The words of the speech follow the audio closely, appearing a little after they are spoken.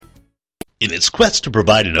In its quest to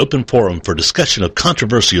provide an open forum for discussion of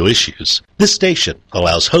controversial issues, this station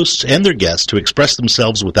allows hosts and their guests to express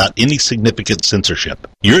themselves without any significant censorship.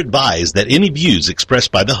 You're advised that any views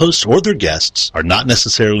expressed by the hosts or their guests are not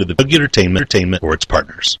necessarily the Bug Entertainment or its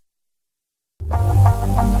partners.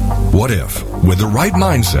 What if, with the right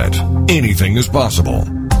mindset, anything is possible?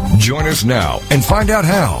 Join us now and find out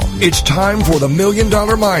how. It's time for the $1 Million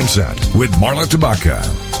Mindset with Marla Tabaka.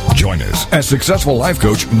 Join us as successful life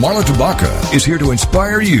coach Marla Tabaka is here to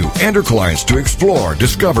inspire you and her clients to explore,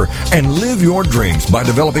 discover, and live your dreams by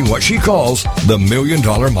developing what she calls the $1 Million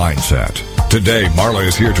Mindset. Today, Marla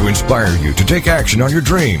is here to inspire you to take action on your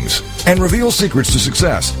dreams and reveal secrets to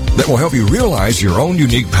success that will help you realize your own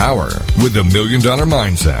unique power with the $1 Million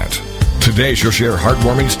Mindset. Today, she'll share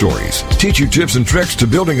heartwarming stories, teach you tips and tricks to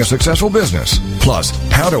building a successful business, plus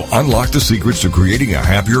how to unlock the secrets to creating a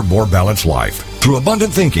happier, more balanced life through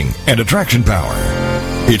abundant thinking and attraction power.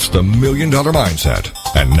 It's the $1 Million Mindset.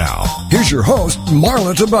 And now, here's your host,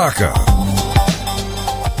 Marla Tabaka.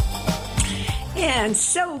 And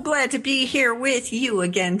so glad to be here with you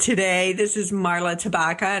again today. This is Marla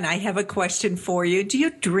Tabaka, and I have a question for you. Do you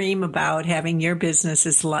dream about having your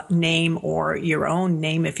business's name or your own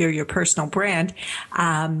name, if you're your personal brand,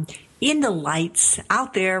 in the lights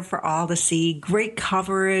out there for all to see, great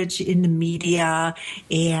coverage in the media,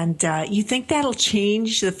 and you think that'll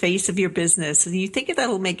change the face of your business? And you think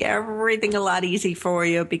that'll make everything a lot easier for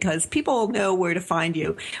you because people will know where to find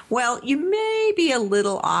you. Well, you may be a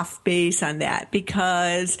little off base on that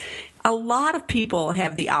because a lot of people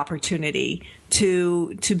have the opportunity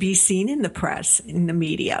to be seen in the press, in the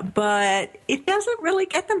media, but it doesn't really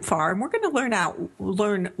get them far. And we're going to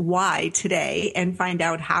learn why today and find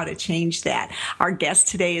out how to change that. Our guest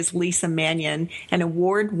today is Lisa Manyon, an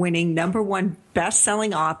award-winning #1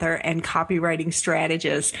 best-selling author and copywriting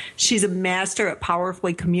strategist. She's a master at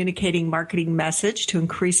powerfully communicating marketing message to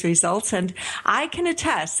increase results, and I can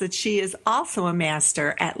attest that she is also a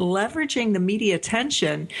master at leveraging the media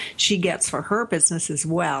attention she gets for her business as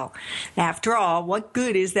well. After all, what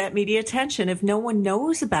good is that media attention if no one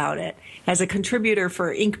knows about it? As a contributor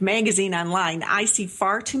for Inc. magazine online, I see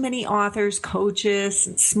far too many authors, coaches,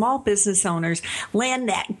 and small business owners land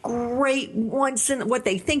that great what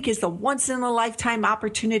they think is the once-in-a-lifetime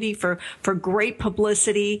opportunity for great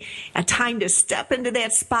publicity, a time to step into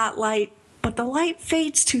that spotlight. But the light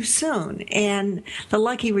fades too soon, and the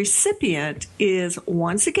lucky recipient is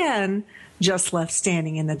once again just left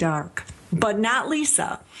standing in the dark. But not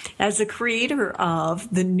Lisa. As the creator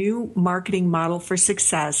of the new marketing model for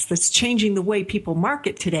success that's changing the way people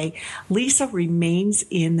market today, Lisa remains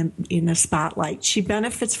in the spotlight. She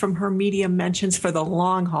benefits from her media mentions for the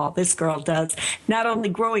long haul. This girl does, not only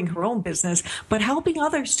growing her own business, but helping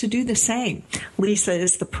others to do the same. Lisa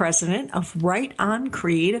is the president of Right On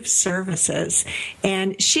Creative Services,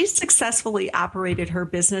 and she's successfully operated her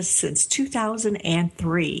business since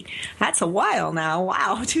 2003. That's a while now.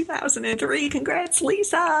 Wow, 2003. Congrats,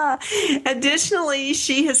 Lisa. Additionally,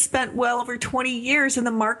 she has spent well over 20 years in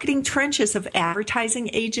the marketing trenches of advertising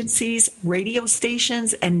agencies, radio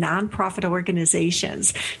stations, and nonprofit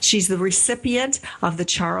organizations. She's the recipient of the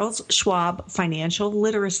Charles Schwab Financial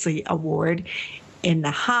Literacy Award in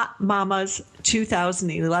the Hot Mamas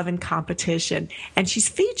 2011 competition, and she's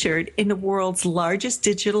featured in the world's largest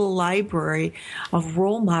digital library of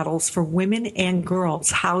role models for women and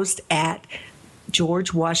girls housed at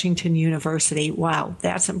George Washington University. Wow,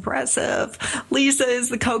 that's impressive. Lisa is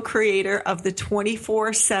the co-creator of the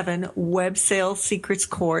 24/7 Web Sales Secrets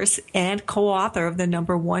course and co-author of the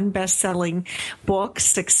 #1 best-selling book,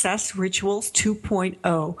 Success Rituals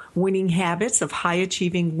 2.0, Winning Habits of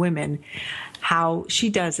High-Achieving Women. How she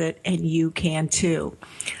does it, and you can too.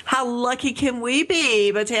 How lucky can we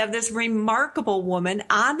be but to have this remarkable woman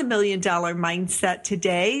on the $1 Million Mindset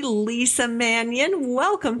today? Lisa Manyon,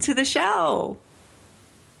 welcome to the show.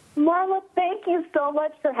 Marla, thank you so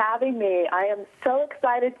much for having me. I am so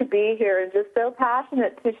excited to be here and just so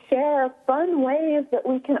passionate to share fun ways that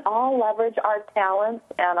we can all leverage our talents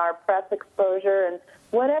and our press exposure and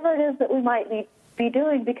whatever it is that we might be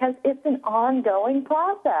doing, because it's an ongoing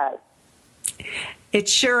process. It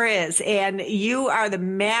sure is. And you are the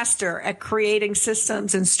master at creating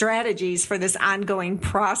systems and strategies for this ongoing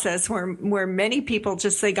process where many people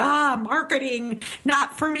just think, marketing,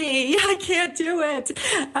 not for me. I can't do it.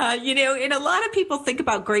 And a lot of people think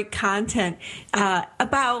about great content,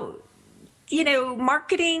 about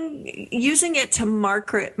marketing, using it to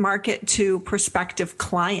market to prospective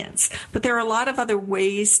clients. But there are a lot of other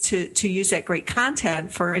ways to use that great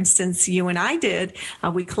content. For instance, you and I did,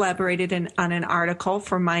 we collaborated on an article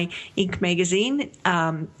for my Inc. magazine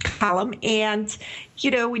column. And,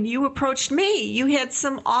 when you approached me, you had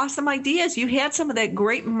some awesome ideas. You had some of that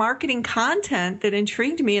great marketing content that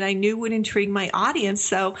intrigued me and I knew would intrigue my audience.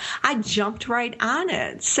 So I jumped right on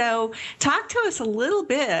it. So talk to us a little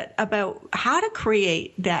bit about how to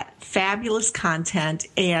create that fabulous content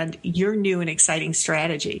and your new and exciting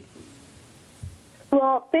strategy.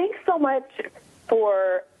 Well, thanks so much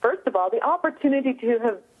for, first of all, the opportunity to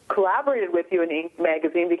have collaborated with you in Inc.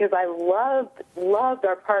 magazine, because I loved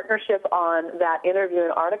our partnership on that interview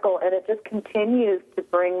and article, and it just continues to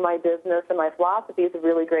bring my business and my philosophies a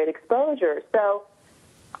really great exposure. So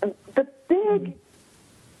the big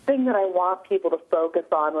thing that I want people to focus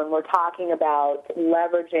on when we're talking about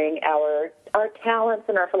leveraging our talents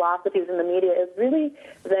and our philosophies in the media is really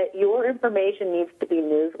that your information needs to be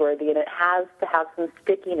newsworthy and it has to have some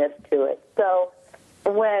stickiness to it. So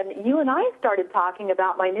when you and I started talking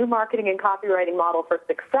about my new marketing and copywriting model for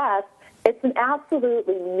success, it's an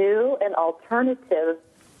absolutely new and alternative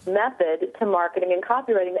method to marketing and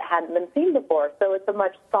copywriting that hadn't been seen before. So it's a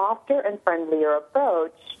much softer and friendlier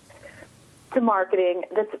approach to marketing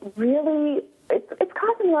that's really, it's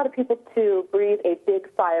causing a lot of people to breathe a big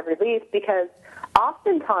sigh of relief, because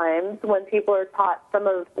oftentimes when people are taught some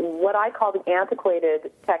of what I call the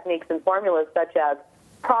antiquated techniques and formulas, such as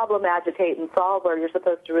problem, agitate, and solve, where you're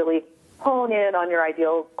supposed to really hone in on your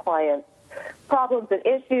ideal client's problems and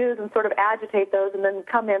issues and sort of agitate those and then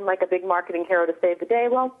come in like a big marketing hero to save the day.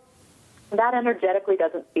 Well, that energetically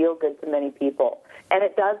doesn't feel good to many people, and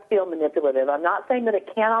it does feel manipulative. I'm not saying that it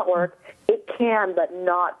cannot work. It can, but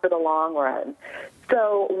not for the long run.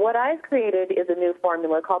 So what I've created is a new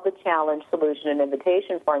formula called the Challenge, Solution, and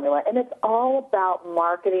Invitation formula, and it's all about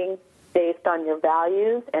marketing based on your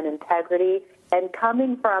values and integrity and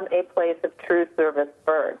coming from a place of true service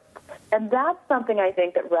first. And that's something I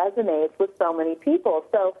think that resonates with so many people.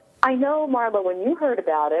 So I know, Marla, when you heard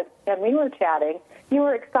about it and we were chatting, you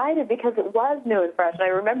were excited because it was new and fresh. And I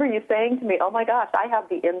remember you saying to me, oh, my gosh, I have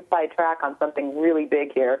the inside track on something really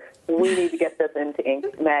big here. We need to get this into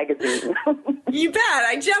Inc. magazine. You bet.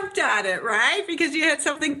 I jumped on it, right? Because you had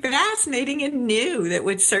something fascinating and new that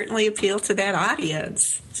would certainly appeal to that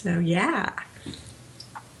audience. So, yeah.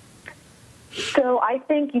 So I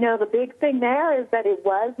think, the big thing there is that it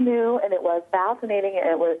was new and it was fascinating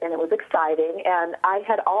and it was exciting. And I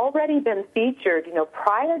had already been featured,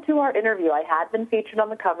 prior to our interview, I had been featured on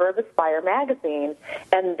the cover of Aspire magazine.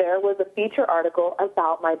 And there was a feature article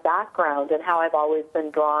about my background and how I've always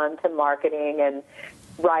been drawn to marketing and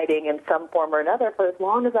writing in some form or another for as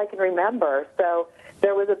long as I can remember. So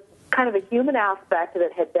there was a kind of a human aspect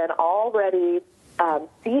that had been already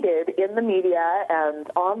seated in the media and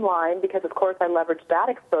online, because, of course, I leveraged that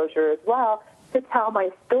exposure as well to tell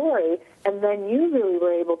my story. And then you really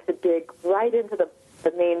were able to dig right into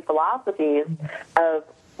the main philosophies of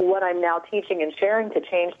what I'm now teaching and sharing to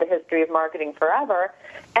change the history of marketing forever.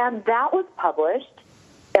 And that was published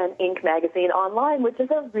in Inc. magazine online, which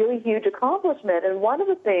is a really huge accomplishment. And one of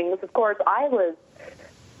the things, of course, I was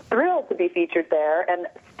thrilled to be featured there and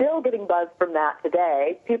still getting buzz from that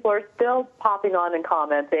today. People are still popping on and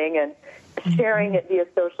commenting and sharing it via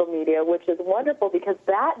social media, which is wonderful because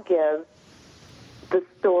that gives the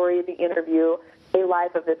story, the interview, a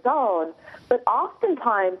life of its own. But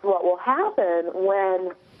oftentimes what will happen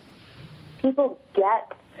when people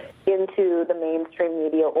get into the mainstream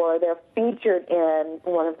media or they're featured in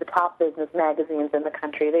one of the top business magazines in the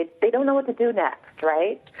country, they don't know what to do next,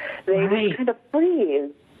 right? They just kind of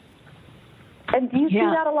freeze. And do you see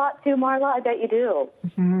that a lot too, Marla? I bet you do.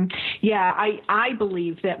 Mm-hmm. Yeah, I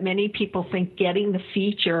believe that many people think getting the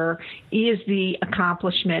feature is the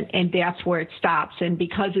accomplishment, and that's where it stops. And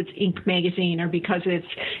because it's Inc. magazine or because it's,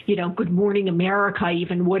 Good Morning America,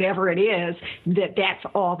 even whatever it is, that's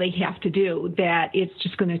all they have to do, that it's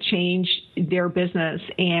just going to change their business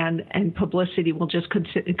and publicity will just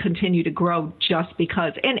continue to grow just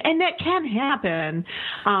because. And that can happen.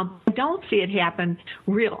 I don't see it happen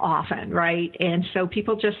real often, right? And so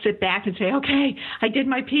people just sit back and say, okay, I did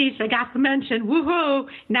my piece, I got the mention, woohoo,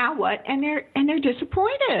 now what? And they're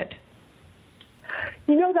disappointed.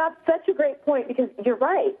 That's such a great point because you're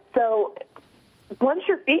right. So once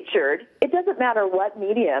you're featured, it doesn't matter what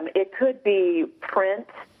medium. It could be print,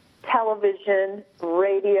 television,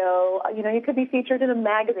 radio. You could be featured in a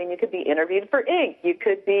magazine. You could be interviewed for Inc. You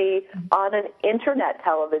could be on an internet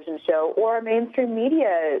television show or a mainstream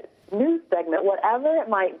media news segment, whatever it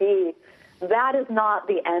might be. that is not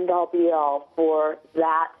the end-all, be-all for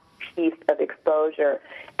that piece of exposure.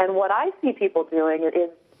 And what I see people doing is,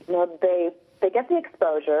 they get the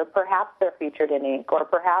exposure. Perhaps they're featured in Inc., or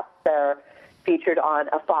perhaps they're featured on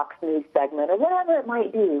a Fox News segment, or whatever it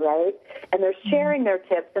might be, right? And they're sharing their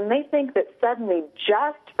tips, and they think that suddenly,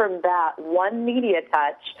 just from that one media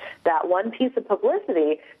touch, that one piece of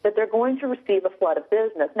publicity, that they're going to receive a flood of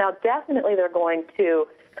business. Now, definitely they're going to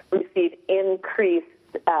receive increased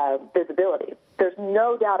visibility. There's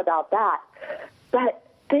no doubt about that. But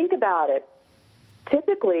think about it.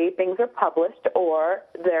 Typically, things are published or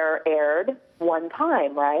they're aired one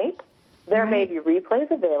time, right? There may be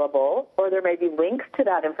replays available, or there may be links to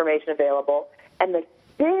that information available. And the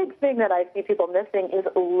big thing that I see people missing is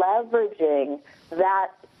leveraging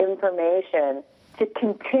that information to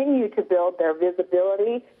continue to build their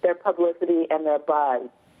visibility, their publicity, and their buzz.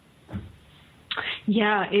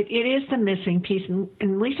 Yeah, it is the missing piece.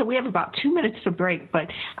 And Lisa, we have about 2 minutes to break, but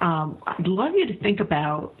I'd love you to think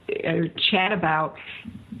about or chat about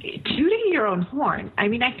tooting your own horn. I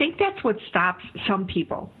mean, I think that's what stops some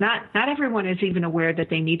people. Not everyone is even aware that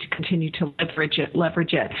they need to continue to leverage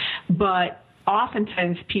it. But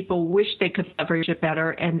oftentimes people wish they could leverage it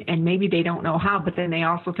better, and maybe they don't know how, but then they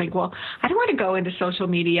also think, well, I don't want to go into social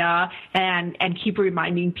media and keep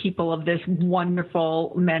reminding people of this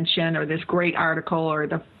wonderful mention or this great article or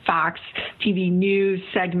the Fox TV News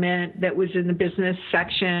segment that was in the business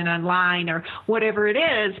section online or whatever it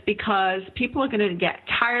is, because people are going to get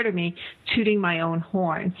tired of me tooting my own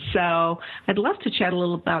horn. So I'd love to chat a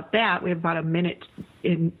little about that. We have about a minute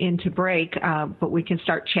into break, but we can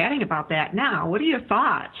start chatting about that now. What are your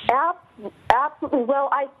thoughts? Absolutely. Well,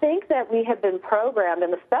 I think that we have been programmed,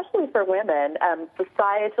 and especially for women,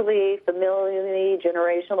 societally, familially,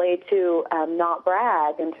 generationally, to not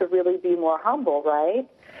brag and to really be more humble, right?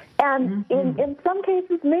 And in some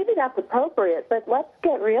cases, maybe that's appropriate, but let's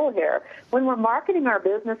get real here. When we're marketing our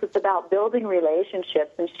business, it's about building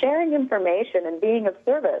relationships and sharing information and being of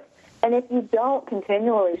service. And if you don't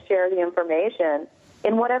continually share the information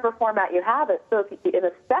in whatever format you have it, so and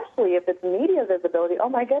especially if it's media visibility, oh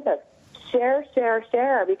my goodness, share,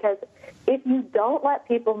 because if you don't let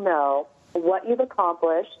people know what you've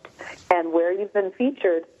accomplished and where you've been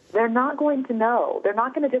featured, they're not going to know. They're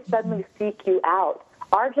not going to just suddenly seek you out.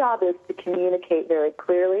 Our job is to communicate very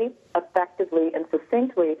clearly, effectively, and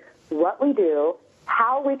succinctly what we do,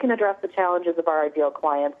 how we can address the challenges of our ideal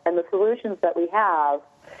clients, and the solutions that we have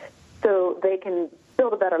so they can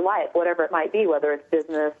build a better life, whatever it might be, whether it's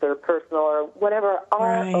business or personal or whatever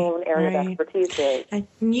our own area of expertise is. And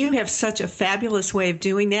you have such a fabulous way of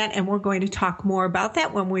doing that, and we're going to talk more about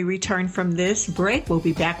that when we return from this break. We'll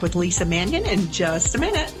be back with Lisa Manyon in just a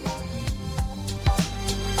minute.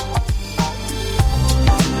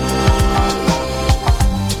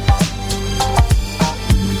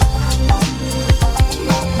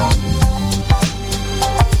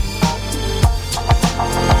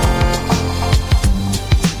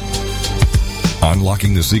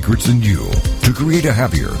 Unlocking the secrets in you to create a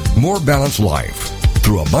happier, more balanced life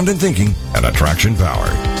through abundant thinking and attraction power.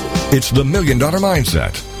 It's the $1 Million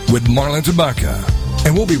Mindset with Marla Tabaka.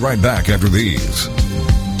 And we'll be right back after these.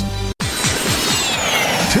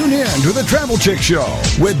 Tune in to the Travel Chick Show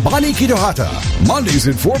with Bonnie Kitohata, Mondays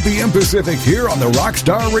at 4 p.m. Pacific here on the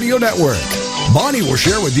Rockstar Radio Network. Bonnie will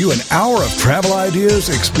share with you an hour of travel ideas,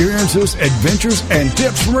 experiences, adventures, and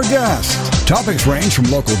tips from her guests. Topics range from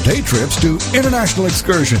local day trips to international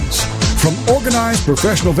excursions. From organized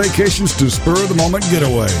professional vacations to spur-of-the-moment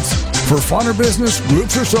getaways. For fun or business,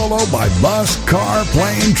 groups or solo, by bus, car,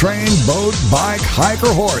 plane, train, boat, bike, hike,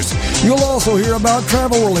 or horse. You'll also hear about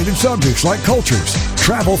travel-related subjects like cultures,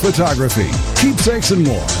 travel photography, keepsakes, and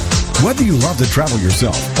more. Whether you love to travel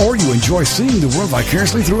yourself or you enjoy seeing the world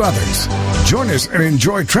vicariously through others, join us and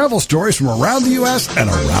enjoy travel stories from around the U.S. and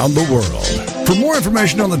around the world. For more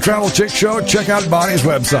information on the Travel Chick Show, check out Bonnie's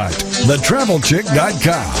website,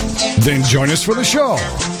 thetravelchick.com. Then join us for the show,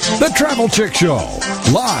 The Travel Chick Show,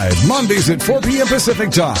 live Mondays at 4 p.m. Pacific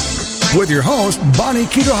Time, with your host, Bonnie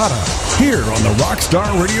Kitohata, here on the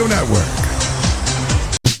Rockstar Radio Network.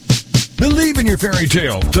 Believe in your fairy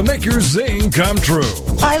tale to make your zing come true.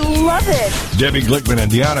 I love it. Debbie Glickman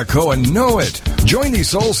and Deanna Cohen know it. Join these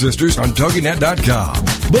soul sisters on TogiNet.com.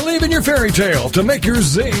 Believe in your fairy tale to make your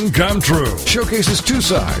zing come true. Showcases two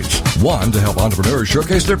sides. One, to help entrepreneurs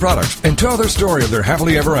showcase their products and tell their story of their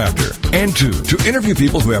happily ever after. And two, to interview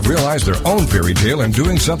people who have realized their own fairy tale and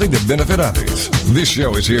doing something to benefit others. This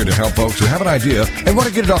show is here to help folks who have an idea and want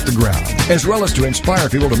to get it off the ground, as well as to inspire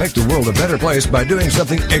people to make the world a better place by doing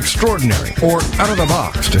something extraordinary or out of the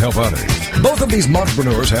box to help others. Both of these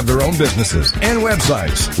entrepreneurs have their own businesses and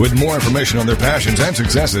websites. With more information on their passions and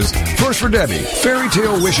successes, first for Debbie,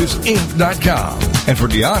 fairytalewishesinc.com, and for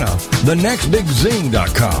Deanna,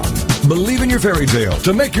 thenextbigzing.com. Believe in your fairy tale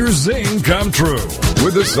to make your zing come true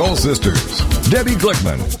with the Soul Sisters, Debbie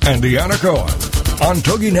Glickman and Deanna Cohen on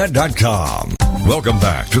TogiNet.com. Welcome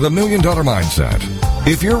back to the $1 Million Mindset.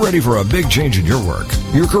 If you're ready for a big change in your work,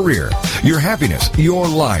 your career, your happiness, your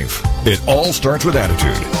life, it all starts with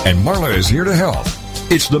attitude, and Marla is here to help.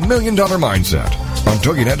 It's the $1 Million Mindset on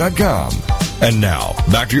TogiNet.com. And now,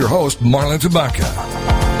 back to your host, Marla Tabaka.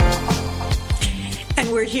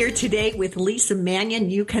 And we're here today with Lisa Manyon.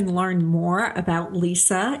 You can learn more about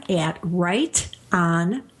Lisa at Right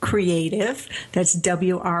On Creative. That's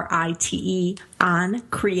WRITE on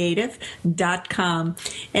creative.com.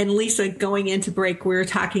 And Lisa, going into break, we were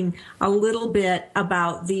talking a little bit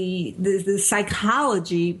about the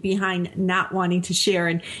psychology behind not wanting to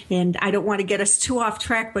share. And I don't want to get us too off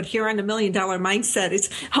track, but here on the $1 Million Mindset, it's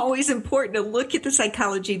always important to look at the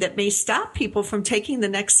psychology that may stop people from taking the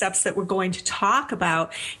next steps that we're going to talk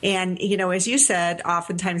about. And, you know, as you said,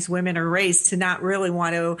 oftentimes women are raised to not really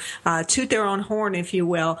want to toot their own horn, if you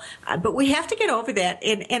will. But we have to get over that.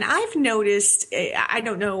 And I've noticed, I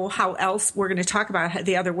don't know how else we're going to talk about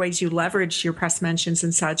the other ways you leverage your press mentions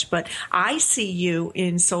and such, but I see you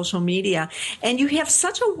in social media, and you have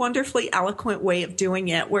such a wonderfully eloquent way of doing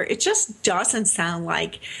it where it just doesn't sound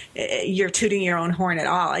like you're tooting your own horn at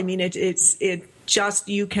all. I mean, it just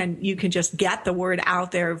you can just get the word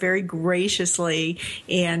out there very graciously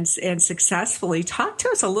and successfully. Talk to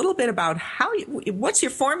us a little bit about what's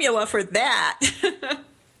your formula for that?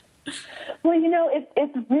 Well, you know,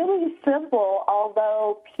 it's really simple,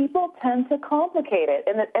 although people tend to complicate it.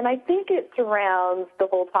 And I think it surrounds the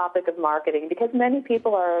whole topic of marketing because many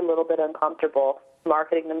people are a little bit uncomfortable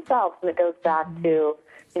marketing themselves. And it goes back to,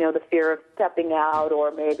 you know, the fear of stepping out or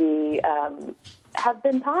maybe have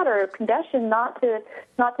been taught or conditioned not to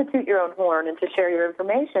toot your own horn and to share your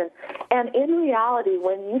information. And in reality,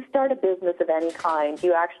 when you start a business of any kind,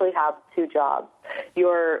 you actually have two jobs.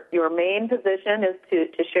 Your main position is to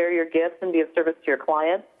share your gifts and be of service to your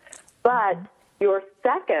clients, but your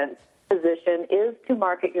second position is to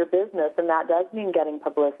market your business, and that does mean getting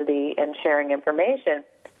publicity and sharing information.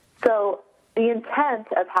 So the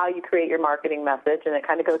intent of how you create your marketing message, and it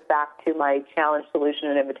kind of goes back to my challenge, solution,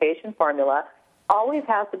 and invitation formula, always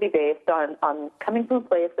has to be based on coming from a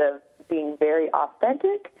place of being very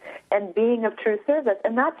authentic and being of true service.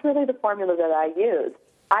 And that's really the formula that I use.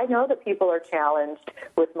 I know that people are challenged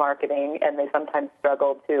with marketing and they sometimes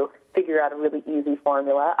struggle to figure out a really easy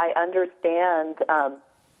formula. I understand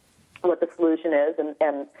what the solution is,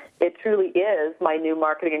 and it truly is my new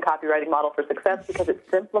marketing and copywriting model for success because it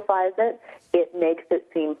simplifies it. It makes it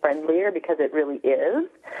seem friendlier because it really is.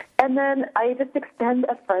 And then I just extend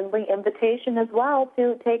a friendly invitation as well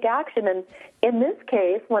to take action. And in this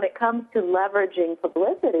case, when it comes to leveraging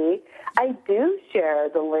publicity, I do share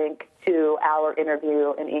the link to our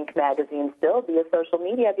interview in Inc. magazine still via social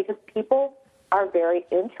media because people are very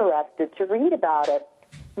interested to read about it.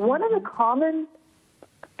 One of the common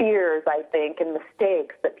fears, I think, and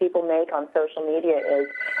mistakes that people make on social media is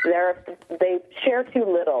they share too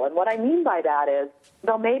little. And what I mean by that is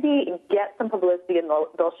they'll maybe get some publicity and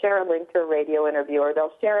they'll share a link to a radio interview or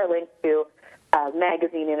they'll share a link to a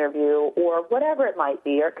magazine interview or whatever it might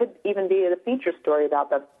be, or it could even be a feature story about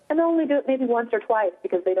them. And they'll only do it maybe once or twice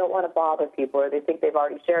because they don't want to bother people or they think they've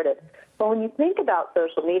already shared it. But when you think about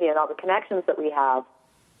social media and all the connections that we have,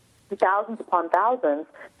 thousands upon thousands,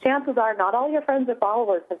 chances are not all your friends or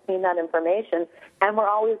followers have seen that information, and we're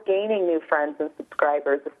always gaining new friends and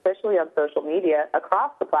subscribers, especially on social media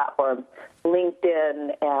across the platforms,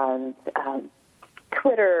 LinkedIn and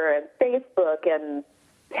Twitter and Facebook and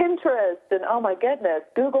Pinterest and, oh my goodness,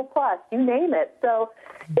 Google+, you name it. So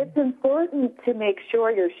it's important to make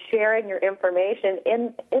sure you're sharing your information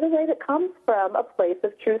in a way that comes from a place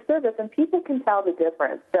of true service, and people can tell the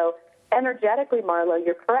difference. So energetically, Marla,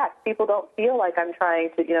 you're correct. People don't feel like I'm trying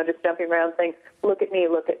to, just jumping around saying, look at me,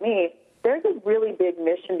 look at me. There's a really big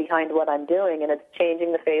mission behind what I'm doing, and it's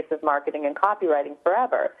changing the face of marketing and copywriting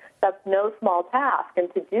forever. That's no small task,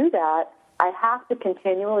 and to do that, I have to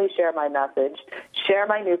continually share my message, share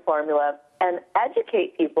my new formula, and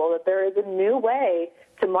educate people that there is a new way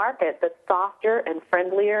to market that's softer and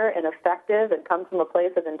friendlier and effective and comes from a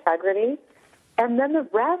place of integrity. And then the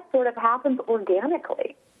rest sort of happens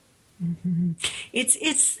organically. Mm-hmm.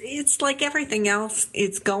 It's like everything else.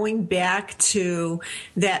 It's going back to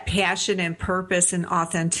that passion and purpose and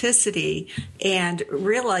authenticity, and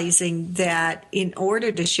realizing that in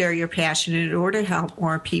order to share your passion, in order to help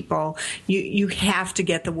more people, you have to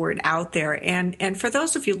get the word out there. And for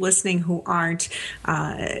those of you listening who aren't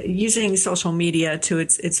using social media to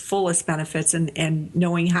its fullest benefits and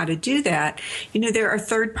knowing how to do that, there are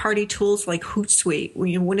third-party tools like Hootsuite.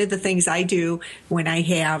 One of the things I do when I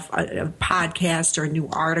have a podcast or a new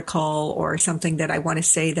article or something that I want to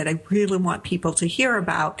say that I really want people to hear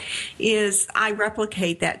about is I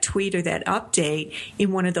replicate that tweet or that update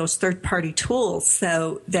in one of those third-party tools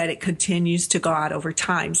so that it continues to go out over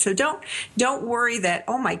time. So don't worry that,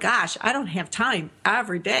 oh my gosh, I don't have time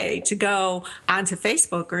every day to go onto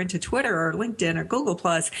Facebook or into Twitter or LinkedIn or Google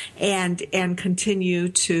Plus and continue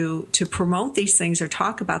to promote these things or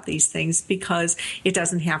talk about these things, because it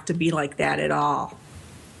doesn't have to be like that at all.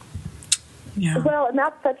 Yeah. Well, and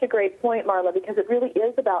that's such a great point, Marla, because it really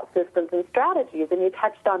is about systems and strategies, and you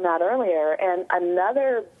touched on that earlier. And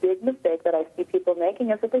another big mistake that I see people making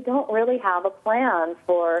is that they don't really have a plan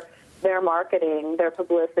for their marketing, their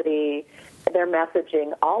publicity, their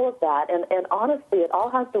messaging, all of that. And honestly, it all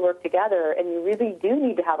has to work together, and you really do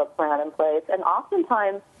need to have a plan in place, and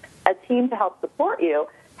oftentimes a team to help support you.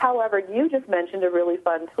 However, you just mentioned a really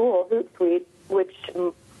fun tool, Hootsuite, which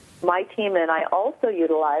my team and I also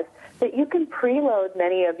utilize, that you can preload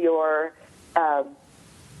many of your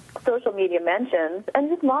social media mentions and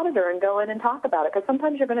just monitor and go in and talk about it. Because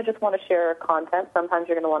sometimes you're going to just want to share content. Sometimes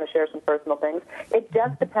you're going to want to share some personal things. It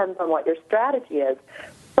just depends on what your strategy is.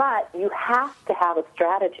 But you have to have a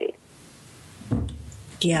strategy.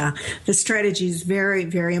 Yeah, the strategy is very,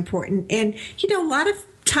 very important. And, a lot of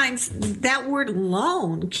times that word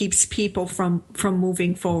alone keeps people from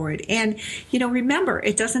moving forward. And, remember,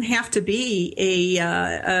 it doesn't have to be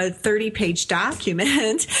a 30-page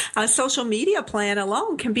document. A social media plan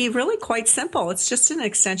alone can be really quite simple. It's just an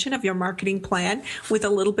extension of your marketing plan with a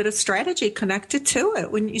little bit of strategy connected to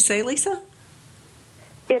it. Wouldn't you say, Lisa?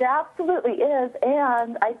 It absolutely is.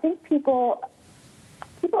 And I think people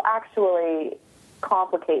actually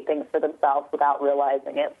complicate things for themselves without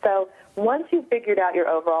realizing it. So once you've figured out your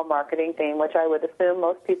overall marketing theme, which I would assume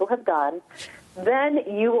most people have done, then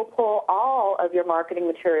you will pull all of your marketing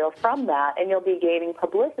material from that, and you'll be gaining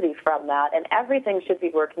publicity from that, and everything should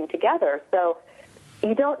be working together. So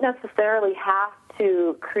you don't necessarily have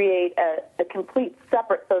to create a complete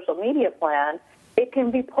separate social media plan. It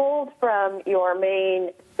can be pulled from your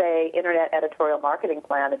main, say, internet editorial marketing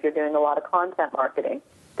plan if you're doing a lot of content marketing,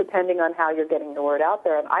 depending on how you're getting the word out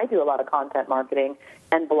there. And I do a lot of content marketing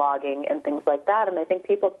and blogging and things like that. And I think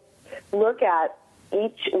people look at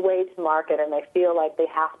each way to market and they feel like they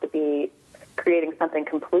have to be creating something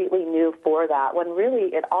completely new for that, when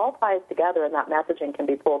really it all ties together and that messaging can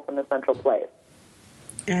be pulled from the central place.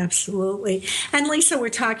 Absolutely. And Lisa, we're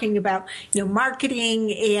talking about,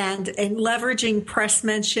 marketing and leveraging press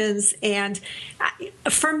mentions. And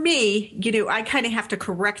for me, I kind of have to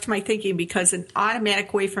correct my thinking, because an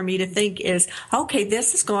automatic way for me to think is, okay,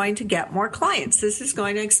 this is going to get more clients. This is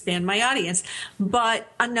going to expand my audience. But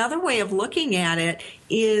another way of looking at it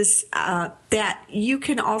is that you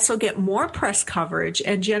can also get more press coverage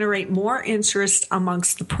and generate more interest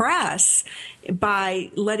amongst the press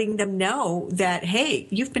by letting them know that, hey,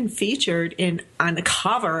 you've been featured on the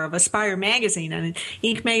cover of Aspire magazine and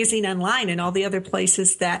Inc. magazine online and all the other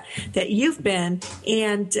places that you've been.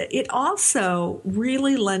 And it also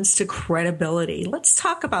really lends to credibility. Let's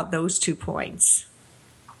talk about those 2 points.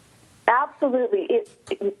 Absolutely.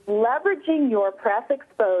 Leveraging your press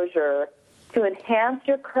exposure to enhance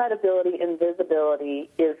your credibility and visibility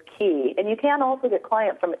is key. And you can also get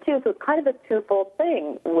clients from it, too. So it's kind of a twofold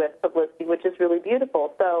thing with publicity, which is really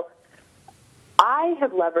beautiful. So I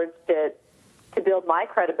have leveraged it to build my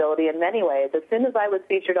credibility in many ways. As soon as I was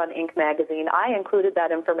featured on Inc. magazine, I included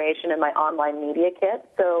that information in my online media kit.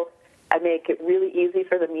 So I make it really easy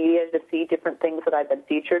for the media to see different things that I've been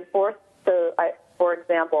featured for. So, for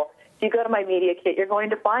example, if you go to my media kit, you're going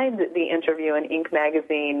to find the interview in Inc.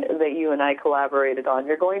 magazine that you and I collaborated on.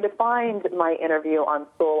 You're going to find my interview on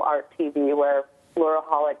Soul Art TV, where Laura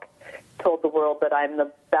Hollick told the world that I'm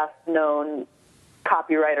the best-known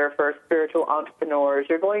copywriter for spiritual entrepreneurs.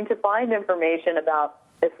 You're going to find information about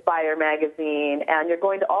Aspire magazine, and you're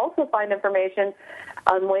going to also find information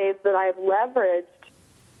on ways that I've leveraged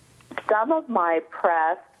some of my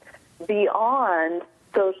press beyond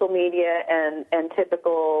social media and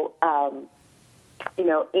typical,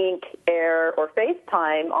 ink, air, or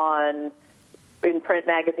FaceTime in print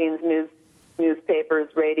magazines, newspapers,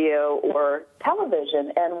 radio, or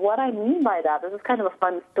television. And what I mean by that, this is kind of a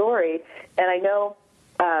fun story, and I know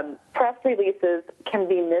press releases can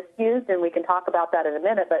be misused, and we can talk about that in a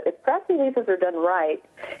minute, but if press releases are done right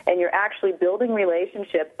and you're actually building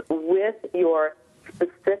relationships with your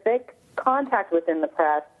specific contact within the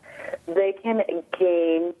press, they can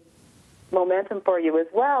gain momentum for you as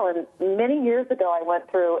well. And many years ago, I went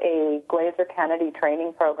through a Glazer Kennedy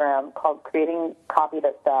training program called Creating Copy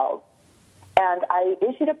That Sells. And I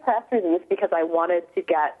issued a press release because I wanted to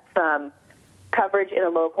get some coverage in a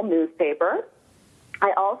local newspaper.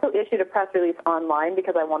 I also issued a press release online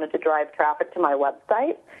because I wanted to drive traffic to my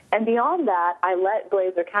website. And beyond that, I let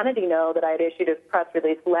Glazer Kennedy know that I had issued a press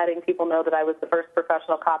release letting people know that I was the first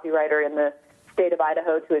professional copywriter in the state of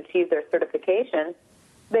Idaho to achieve their certification.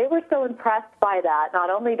 They were so impressed by that. Not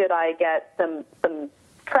only did I get some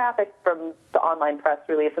traffic from the online press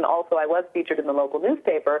release, and also I was featured in the local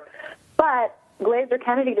newspaper, but Glazer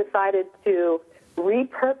Kennedy decided to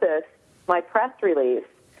repurpose my press release,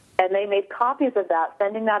 and they made copies of that,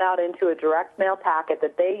 sending that out into a direct mail packet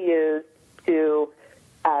that they used to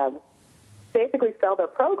basically sell their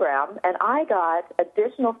program, and I got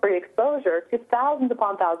additional free exposure to thousands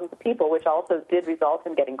upon thousands of people, which also did result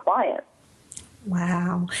in getting clients.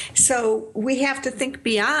 Wow. So we have to think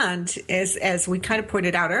beyond, as we kind of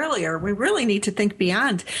pointed out earlier, we really need to think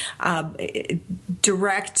beyond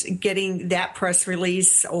direct getting that press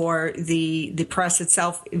release or the press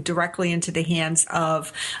itself directly into the hands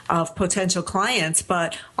of potential clients,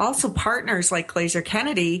 but also partners like Glazer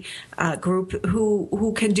Kennedy Group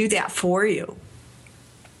who can do that for you.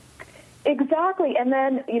 Exactly. And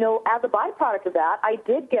then, as a byproduct of that, I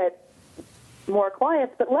did get more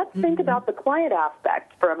clients, but let's think about the client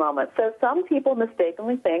aspect for a moment. So some people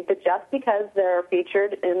mistakenly think that just because they're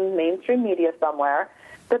featured in mainstream media somewhere,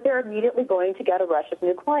 that they're immediately going to get a rush of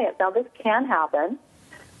new clients. Now, this can happen,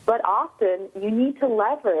 but often you need to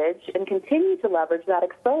leverage and continue to leverage that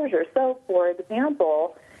exposure. So, for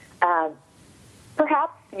example,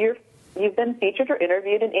 perhaps you've been featured or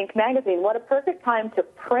interviewed in Inc. magazine. What a perfect time to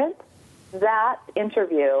print that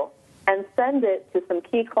interview and send it to some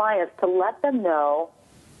key clients to let them know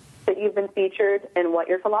that you've been featured and what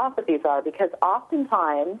your philosophies are, because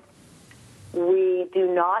oftentimes we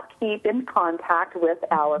do not keep in contact with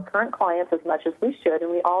our current clients as much as we should, and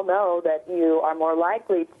we all know that you are more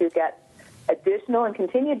likely to get additional and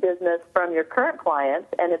continued business from your current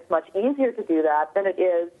clients, and it's much easier to do that than it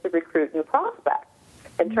is to recruit new prospects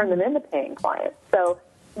and turn them into paying clients. So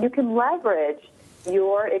you can leverage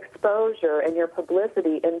your exposure and your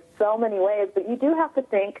publicity in so many ways, but you do have to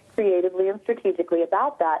think creatively and strategically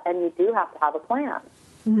about that, and you do have to have a plan.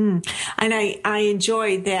 Mm-hmm. And I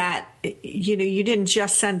enjoy that, you didn't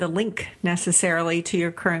just send a link necessarily to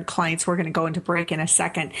your current clients. We're going to go into break in a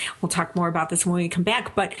second. We'll talk more about this when we come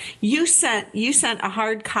back, but you sent a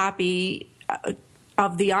hard copy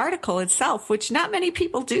of the article itself, which not many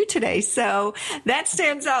people do today. So that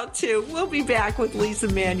stands out too. We'll be back with Lisa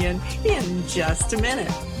Manyon in just a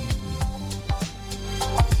minute.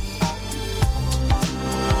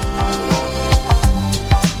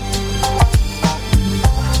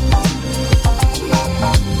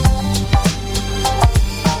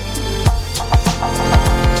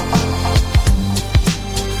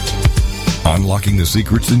 Unlocking the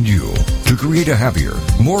secrets in you to create a happier,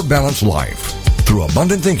 more balanced life through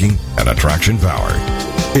abundant thinking and attraction power.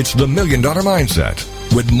 It's the $1 Million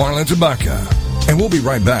Mindset with Marla Tabaka. And we'll be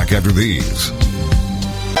right back after these.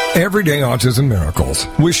 Everyday Autism Miracles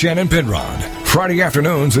with Shannon Penrod. Friday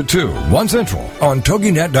afternoons at 2, 1 Central on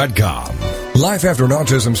TogiNet.com. Life after an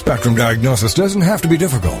autism spectrum diagnosis doesn't have to be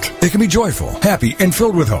difficult. It can be joyful, happy, and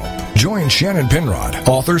filled with hope. Join Shannon Penrod,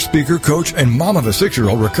 author, speaker, coach, and mom of a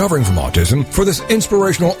 6-year-old recovering from autism, for this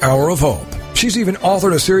inspirational hour of hope. She's even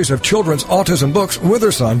authored a series of children's autism books with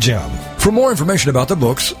her son, Jim. For more information about the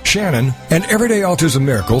books, Shannon, and Everyday Autism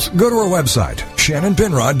Miracles, go to her website,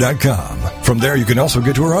 ShannonPenrod.com. From there, you can also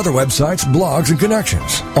get to her other websites, blogs, and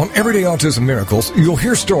connections. On Everyday Autism Miracles, you'll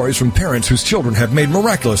hear stories from parents whose children have made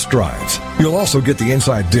miraculous strides. You'll also get the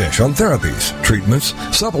inside dish on therapies, treatments,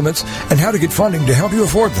 supplements, and how to get funding to help you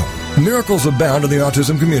afford them. Miracles abound in the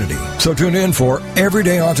autism community. So tune in for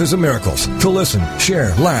Everyday Autism Miracles to listen,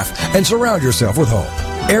 share, laugh, and surround yourself with hope.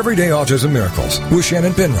 Everyday Autism Miracles with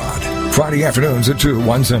Shannon Penrod. Friday afternoons at 2,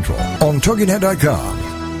 1 Central on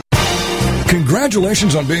TogiNet.com.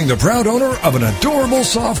 Congratulations on being the proud owner of an adorable,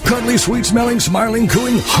 soft, cuddly, sweet-smelling, smiling,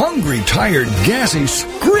 cooing, hungry, tired, gassy,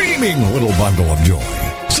 screaming little bundle of joy.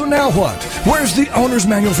 So now what? Where's the owner's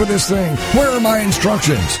manual for this thing? Where are my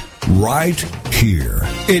instructions? Right here.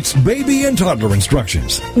 It's Baby and Toddler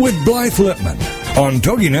Instructions with Blythe Lipman on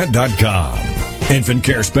TogiNet.com. Infant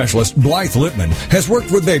care specialist Blythe Lipman has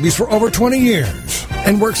worked with babies for over 20 years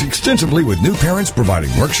and works extensively with new parents,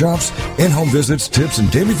 providing workshops, in-home visits, tips, and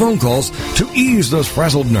daily phone calls to ease those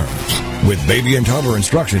frazzled nerves. With Baby and Toddler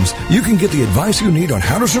Instructions, you can get the advice you need on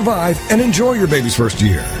how to survive and enjoy your baby's first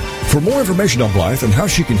year. For more information on Blythe and how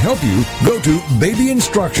she can help you, go to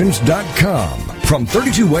babyinstructions.com. From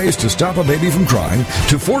 32 ways to stop a baby from crying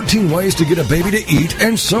to 14 ways to get a baby to eat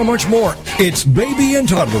and so much more. It's Baby and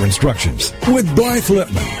Toddler Instructions with Blythe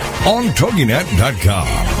Lipman on TogiNet.com.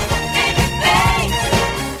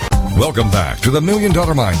 Welcome back to the $1 Million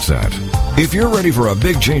Mindset. If you're ready for a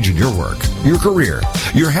big change in your work, your career,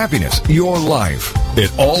 your happiness, your life,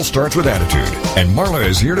 it all starts with attitude, and Marla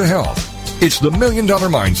is here to help. It's the $1 Million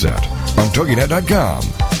Mindset on TogiNet.com.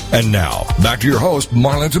 And now, back to your host,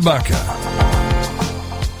 Marla Tabaka.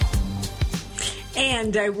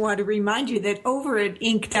 And I want to remind you that over at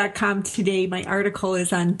Inc.com today, my article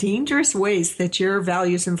is on dangerous ways that your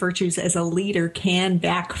values and virtues as a leader can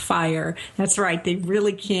backfire. That's right, they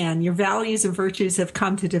really can. Your values and virtues have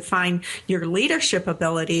come to define your leadership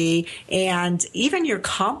ability and even your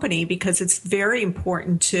company, because it's very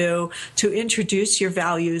important to introduce your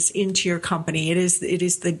values into your company. It is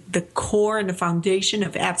the core and the foundation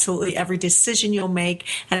of absolutely every decision you'll make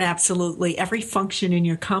and absolutely every function in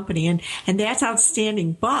your company. And that's outstanding.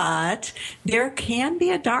 But there can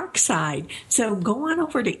be a dark side. So go on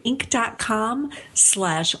over to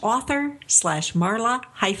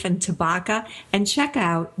inc.com/author/Marla-Tabaka and check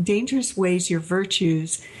out Dangerous Ways Your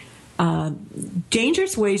Virtues as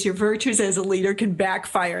a leader can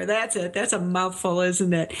backfire. That's it. That's a mouthful,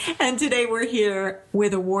 isn't it? And today we're here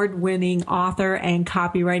with award-winning author and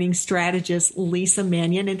copywriting strategist Lisa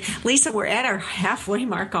Manyon. And Lisa, we're at our halfway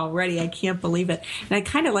mark already. I can't believe it. And I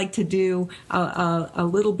kind of like to do a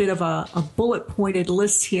little bit of a bullet-pointed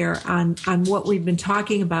list here on what we've been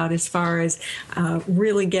talking about as far as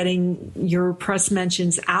really getting your press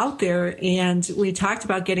mentions out there. And we talked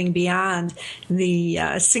about getting beyond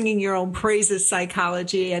the singing your own praises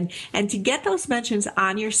psychology, and to get those mentions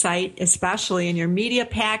on your site, especially in your media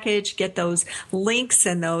package, get those links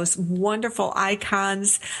and those wonderful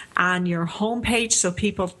icons on your homepage so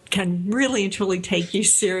people can really and truly take you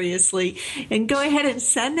seriously. And go ahead and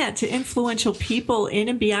send that to influential people in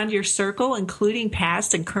and beyond your circle, including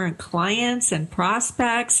past and current clients and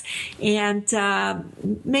prospects, and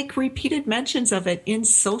make repeated mentions of it in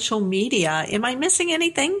social media. Am I missing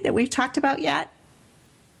anything that we've talked about yet?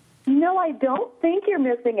 No, I don't think you're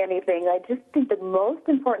missing anything. I just think the most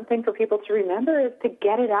important thing for people to remember is to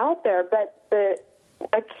get it out there. But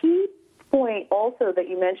a key point also that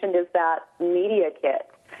you mentioned is that media kit.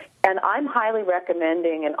 And I'm highly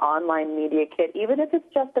recommending an online media kit, even if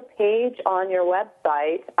it's just a page on your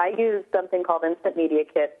website. I use something called Instant Media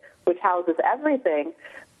Kit, which houses everything.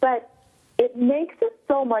 But it makes it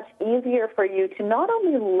so much easier for you to not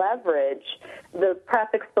only leverage the press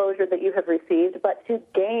exposure that you have received, but to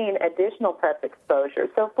gain additional press exposure.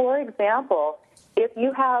 So, for example, if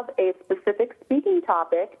you have a specific speaking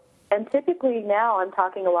topic, and typically now I'm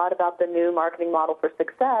talking a lot about the new marketing model for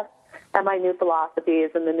success and my new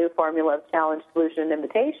philosophies and the new formula of challenge, solution, and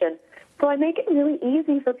invitation. So I make it really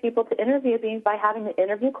easy for people to interview me by having the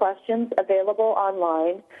interview questions available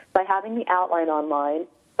online, by having the outline online,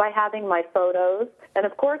 by having my photos, and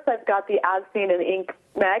of course I've got the As Seen in Inc.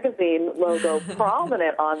 magazine logo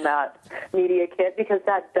prominent on that media kit because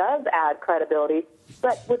that does add credibility.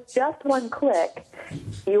 But with just one click,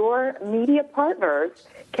 your media partners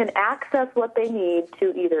can access what they need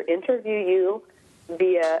to either interview you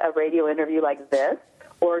via a radio interview like this,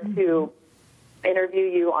 or to interview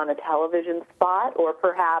you on a television spot, or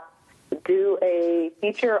perhaps do a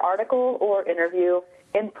feature article or interview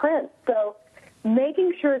in print. So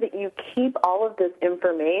making sure that you keep all of this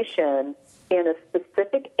information in a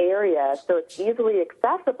specific area so it's easily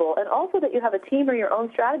accessible, and also that you have a team or your own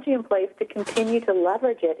strategy in place to continue to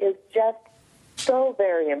leverage it, is just so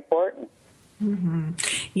very important. Mm-hmm.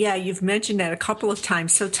 Yeah, you've mentioned that a couple of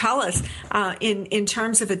times. So tell us, in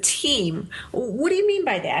terms of a team, what do you mean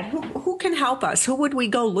by that? Who can help us? Who would we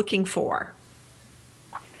go looking for?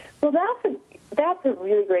 Well, that's a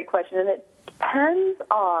really great question, and it depends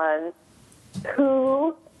on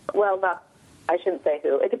who. Well, I shouldn't say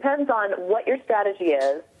who. It depends on what your strategy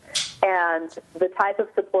is and the type of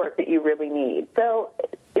support that you really need. So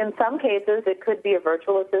in some cases, it could be a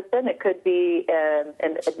virtual assistant. It could be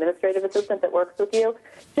an administrative assistant that works with you.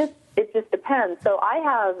 It just depends. So I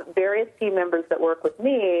have various team members that work with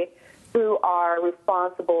me who are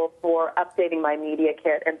responsible for updating my media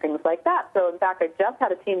kit and things like that. So, in fact, I just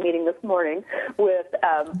had a team meeting this morning with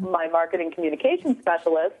my marketing communications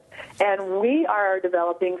specialist, and we are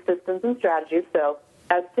developing systems and strategies. So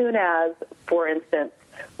as soon as, for instance,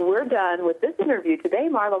 we're done with this interview today,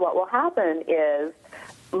 Marla, what will happen is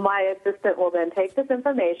my assistant will then take this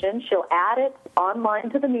information. She'll add it online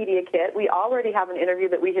to the media kit. We already have an interview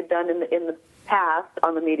that we had done in the past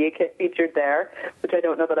on the media kit featured there, which I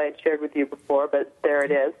don't know that I had shared with you before, but there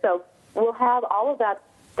it is. So we'll have all of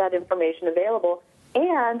that information available,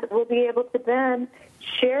 and we'll be able to then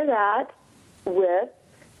share that with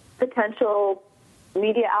potential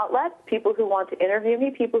media outlets, people who want to interview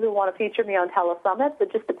me, people who want to feature me on telesummits.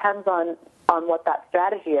 It just depends on what that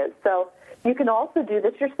strategy is. So you can also do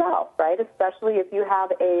this yourself, right? Especially if you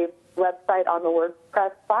have a website on the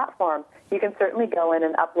WordPress platform. You can certainly go in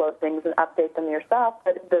and upload things and update them yourself.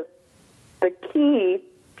 But the key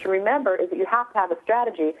to remember is that you have to have a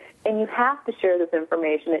strategy, and you have to share this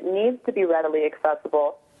information. It needs to be readily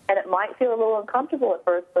accessible, and it might feel a little uncomfortable at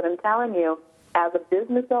first, but I'm telling you, as a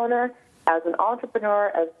business owner, as an entrepreneur,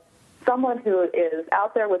 as someone who is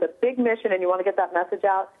out there with a big mission and you want to get that message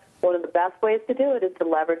out, one of the best ways to do it is to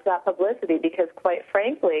leverage that publicity, because quite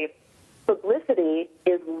frankly, publicity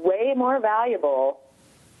is way more valuable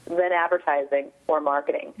than advertising or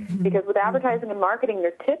marketing. Mm-hmm. Because with advertising and marketing,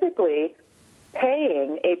 you're typically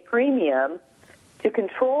paying a premium to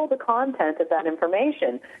control the content of that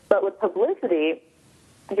information. But with publicity,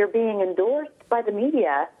 you're being endorsed by the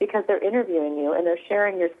media because they're interviewing you and they're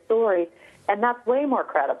sharing your story, and that's way more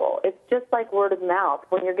credible. It's just like word of mouth.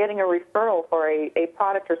 When you're getting a referral for a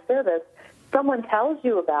product or service, someone tells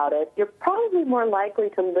you about it, you're probably more likely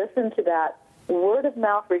to listen to that word of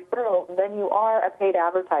mouth referral than you are a paid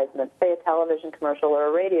advertisement, say a television commercial or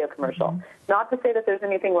a radio commercial. Mm-hmm. Not to say that there's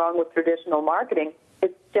anything wrong with traditional marketing.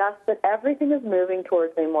 It's just that everything is moving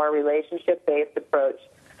towards a more relationship-based approach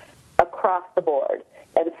across the board.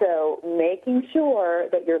 And so making sure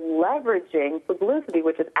that you're leveraging publicity,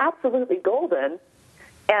 which is absolutely golden,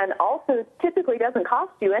 and also typically doesn't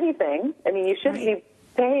cost you anything. I mean, you shouldn't be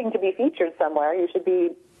paying to be featured somewhere. You should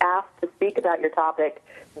be asked to speak about your topic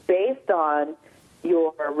based on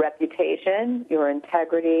your reputation, your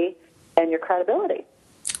integrity, and your credibility.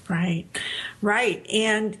 Right, right.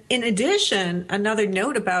 And in addition, another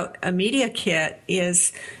note about a media kit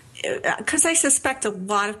is, because I suspect a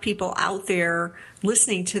lot of people out there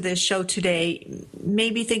listening to this show today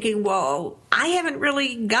may be thinking, well, I haven't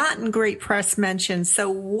really gotten great press mentions, so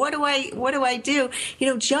what do I do? You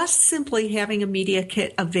know, just simply having a media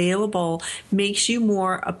kit available makes you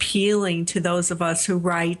more appealing to those of us who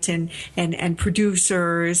write and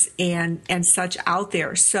producers and such out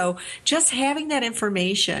there. So just having that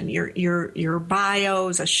information, your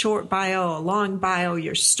bios, a short bio, a long bio,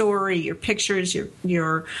 your story, your pictures,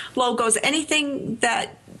 your logos, anything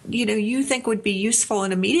that you think would be useful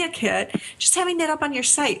in a media kit, just having that up on your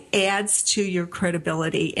site adds to your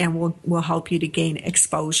credibility and will help you to gain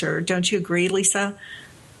exposure. Don't you agree, Lisa?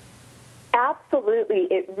 Absolutely,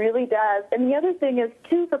 it really does. And the other thing is,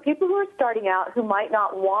 too, for people who are starting out who might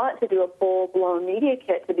not want to do a full-blown media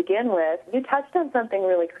kit to begin with, you touched on something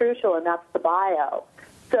really crucial, and that's the bio.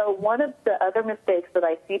 So one of the other mistakes that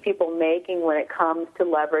I see people making when it comes to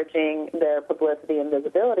leveraging their publicity and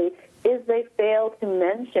visibility is they fail to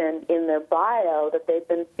mention in their bio that they've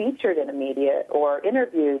been featured in a media or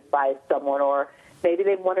interviewed by someone, or maybe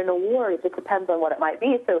they've won an award. It just depends on what it might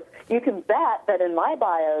be. So you can bet that in my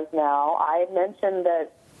bios now, I mentioned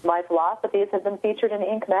that my philosophies have been featured in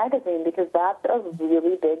Inc. magazine, because that's a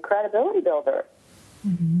really big credibility builder.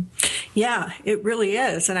 Mm-hmm. Yeah, it really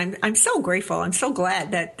is. And I'm so grateful. I'm so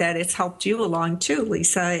glad that it's helped you along too,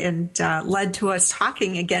 Lisa, and led to us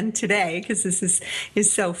talking again today, because this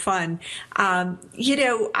is so fun.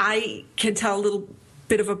 I can tell a little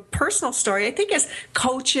bit of a personal story. I think as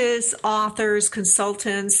coaches, authors,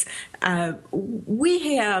 consultants, we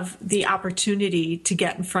have the opportunity to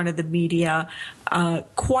get in front of the media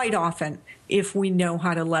quite often if we know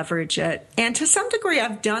how to leverage it. And to some degree,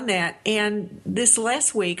 I've done that. And this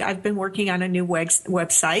last week, I've been working on a new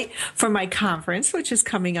website for my conference, which is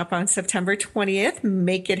coming up on September 20th.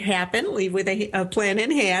 Make it happen. Leave with a plan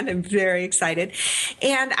in hand. I'm very excited.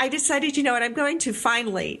 And I decided, I'm going to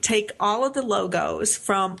finally take all of the logos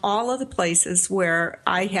from all of the places where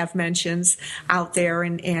I have mentions out there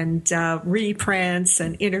and reprints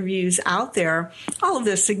and interviews out there, all of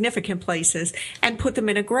the significant places, and put them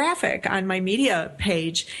in a graphic on my media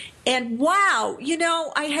page. And wow,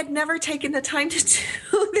 I had never taken the time to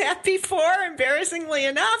do that before, embarrassingly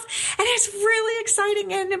enough. And it's really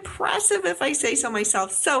exciting and impressive, if I say so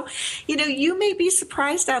myself. So, you may be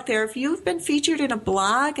surprised out there if you've been featured in a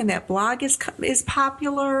blog and that blog is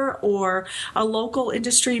popular, or a local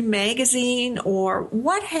industry magazine, or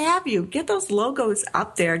what have you. Get those logos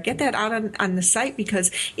up there. Get that out on the site,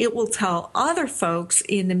 because it will tell other folks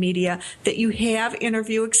in the media that you have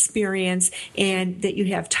interview experience and that you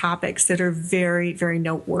have topics that are very, very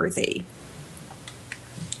noteworthy.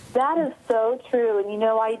 That is so true. And,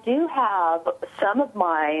 I do have some of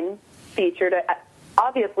mine featured.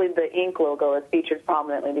 Obviously, the Inc. logo is featured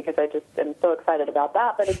prominently because I just am so excited about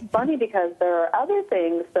that. But it's funny because there are other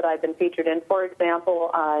things that I've been featured in. For example,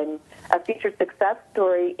 I'm a featured success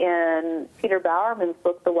story in Peter Bowerman's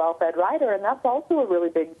book, The Well-Fed Writer, and that's also a really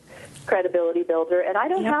big credibility builder. And I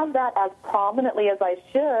don't have that as prominently as I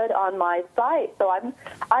should on my site. So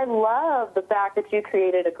I love the fact that you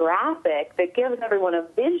created a graphic that gives everyone a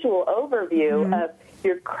visual overview of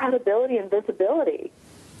your credibility and visibility.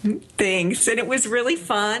 Thanks. And it was really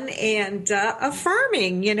fun and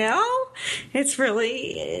affirming, It's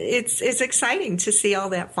really, it's exciting to see all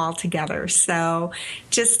that fall together. So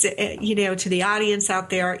just, to the audience out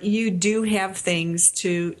there, you do have things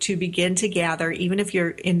to begin to gather, even if you're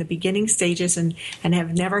in the beginning stages and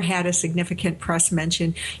have never had a significant press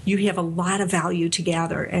mention. You have a lot of value to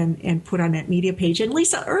gather and put on that media page. And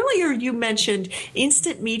Lisa, earlier you mentioned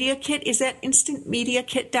Instant Media Kit. Is that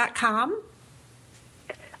instantmediakit.com?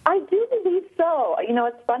 I do believe so.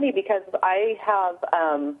 It's funny because I have,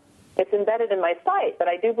 it's embedded in my site, but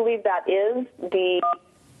I do believe that is the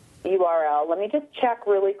URL. Let me just check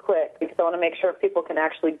really quick because I want to make sure people can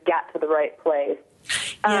actually get to the right place.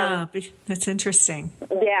 Yeah, that's interesting.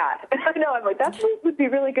 Yeah. No, I'm like, that would be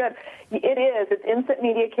really good. It is. It's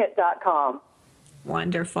instantmediakit.com.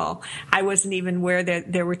 Wonderful. I wasn't even aware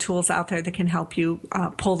that there were tools out there that can help you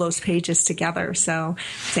pull those pages together. So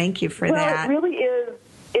thank you for that. Well, it really is.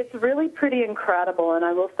 It's really pretty incredible, and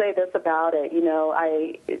I will say this about it.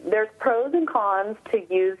 There's pros and cons to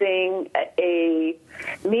using a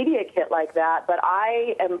media kit like that, but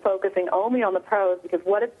I am focusing only on the pros because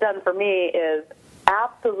what it's done for me is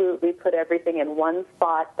absolutely put everything in one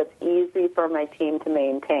spot that's easy for my team to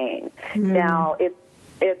maintain. Now, it's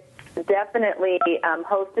definitely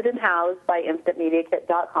hosted and housed by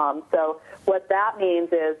instantmediakit.com. So what that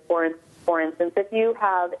means is, for instance, if you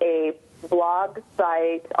have a blog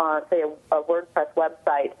site, say a WordPress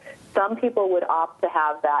website, some people would opt to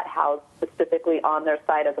have that housed specifically on their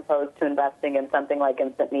site as opposed to investing in something like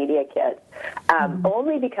Instant Media Kit,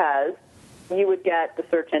 only because you would get the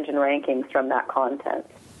search engine rankings from that content.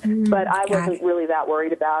 But I wasn't really that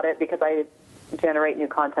worried about it because I generate new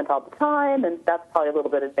content all the time, and that's probably a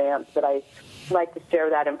little bit advanced, but I like to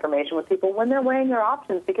share that information with people when they're weighing their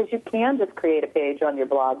options, because you can just create a page on your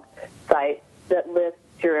blog site that lists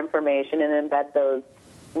your information and embed those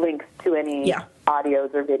links to any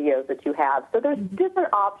audios or videos that you have. So there's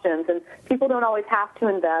different options, and people don't always have to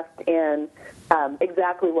invest in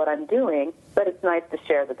exactly what I'm doing, but it's nice to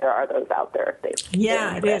share that there are those out there.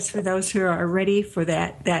 It is for those who are ready for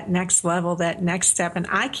that next level, that next step. And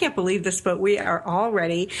I can't believe this, but we are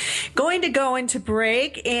already going to go into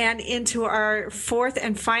break and into our fourth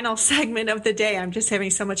and final segment of the day. I'm just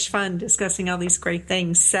having so much fun discussing all these great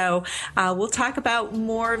things. So we'll talk about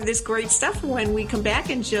more of this great stuff when we come back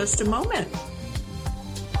in just a moment.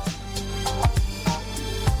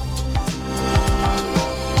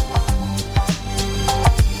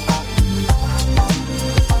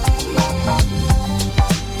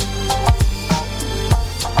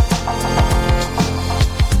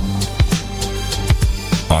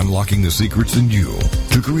 Unlocking the secrets in you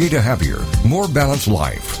to create a happier, more balanced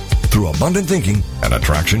life through abundant thinking and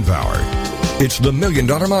attraction power. It's the $1 Million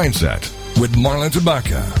Mindset with Marla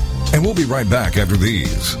Tabaka. And we'll be right back after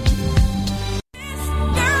these.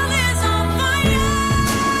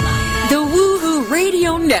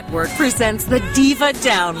 Radio Network presents the Diva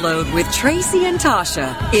Download with Tracy and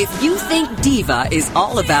Tasha. If you think Diva is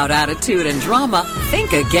all about attitude and drama,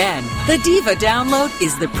 think again. The Diva Download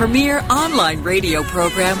is the premier online radio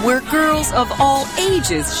program where girls of all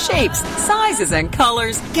ages, shapes, sizes, and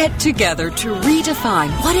colors get together to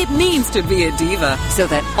redefine what it means to be a diva so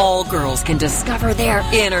that all girls can discover their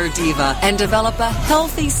inner diva and develop a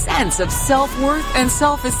healthy sense of self-worth and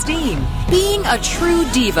self-esteem. Being a true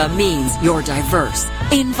diva means you're diverse,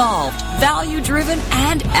 involved, value-driven,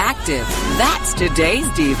 and active. That's today's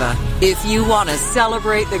diva. If you want to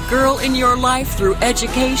celebrate the girl in your life through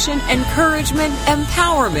education and encouragement,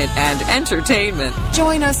 empowerment, and entertainment.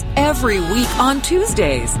 Join us every week on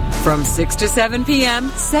Tuesdays from 6 to 7 p.m.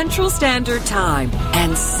 Central Standard Time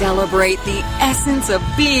and celebrate the essence of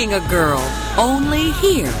being a girl only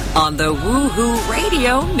here on the Woohoo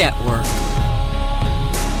Radio Network.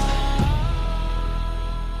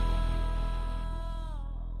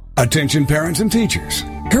 Attention parents and teachers.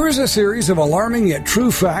 Here is a series of alarming yet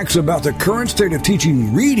true facts about the current state of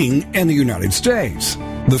teaching reading in the United States.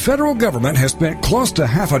 The federal government has spent close to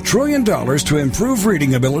 $500 billion to improve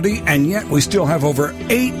reading ability, and yet we still have over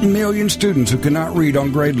 8 million students who cannot read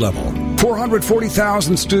on grade level.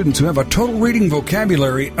 440,000 students who have a total reading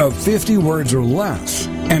vocabulary of 50 words or less,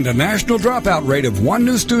 and a national dropout rate of 1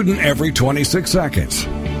 new student every 26 seconds.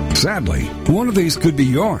 Sadly, one of these could be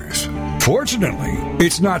yours. Fortunately,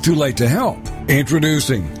 it's not too late to help.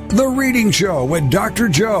 Introducing The Reading Show with Dr.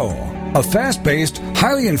 Joe, a fast-paced,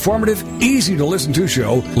 highly informative, easy-to-listen-to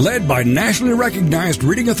show led by nationally recognized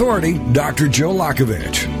reading authority, Dr. Joe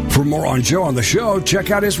Lakovich. For more on Joe and the show,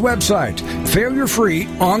 check out his website,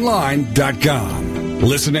 failurefreeonline.com.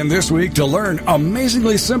 Listen in this week to learn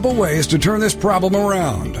amazingly simple ways to turn this problem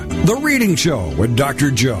around. The Reading Show with Dr.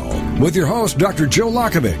 Joe, with your host, Dr. Joe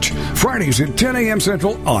Lakovich, Fridays at 10 a.m.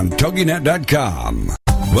 Central on TogiNet.com.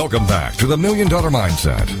 Welcome back to the $1 Million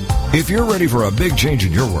Mindset. If you're ready for a big change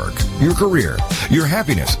in your work, your career, your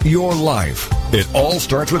happiness, your life, it all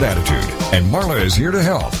starts with attitude, and Marla is here to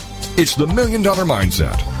help. It's the $1 Million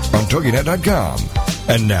Mindset on TogiNet.com.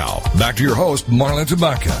 And now, back to your host, Marla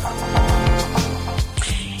Tabaka.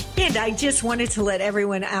 And I just wanted to let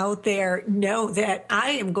everyone out there know that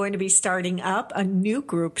I am going to be starting up a new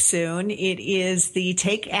group soon. It is the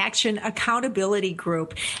Take Action Accountability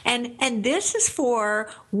Group. And this is for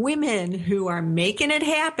women who are making it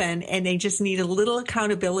happen, and they just need a little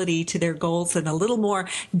accountability to their goals and a little more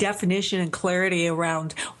definition and clarity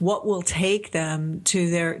around what will take them to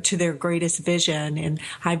their greatest vision. And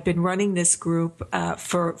I've been running this group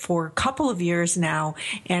for a couple of years now,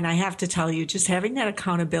 and I have to tell you, just having that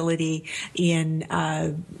accountability in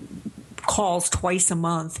calls twice a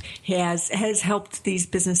month has helped these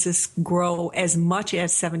businesses grow as much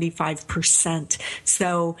as 75%.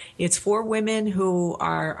 So it's for women who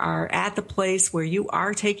are at the place where you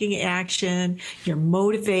are taking action, you're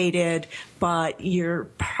motivated, but you're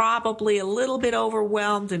probably a little bit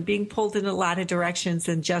overwhelmed and being pulled in a lot of directions,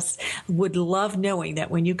 and just would love knowing that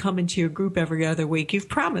when you come into your group every other week, you've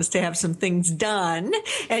promised to have some things done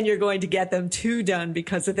and you're going to get them done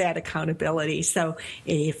because of that accountability. So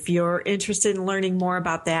if you're interested in learning more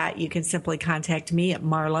about that, you can simply contact me at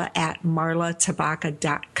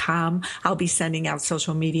marla@marlatabaka.com. I'll be sending out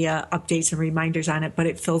social media updates and reminders on it, but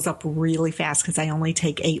it fills up really fast because I only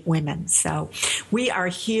take 8 women. So we are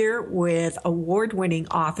here with award-winning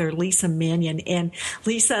author Lisa Manyon. And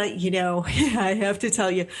Lisa, you know, I have to tell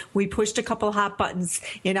you, we pushed a couple hot buttons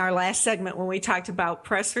in our last segment when we talked about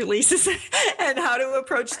press releases and how to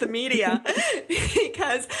approach the media,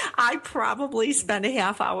 because I probably spend a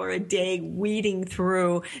half hour a day weeding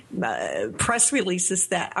through press releases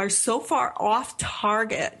that are so far off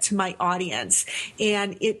target to my audience.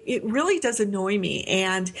 And it really does annoy me.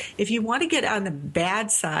 And if you want to get on the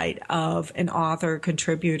bad side of an author,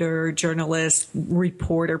 contributor, journalist,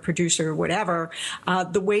 reporter, producer, whatever,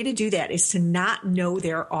 the way to do that is to not know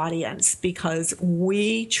their audience, because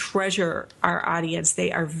we treasure our audience.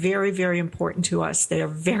 They are very, very important to us. They are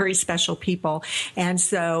very special people. And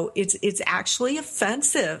so it's actually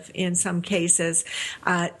offensive in some cases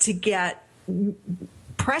to get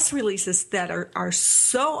press releases that are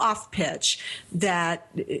so off pitch that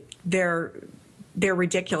they're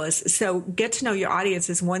ridiculous. So get to know your audience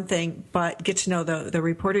is one thing, but get to know the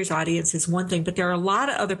reporter's audience is one thing. But there are a lot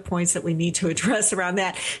of other points that we need to address around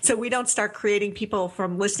that, so we don't start creating people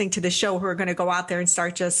from listening to the show who are going to go out there and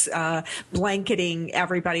start just blanketing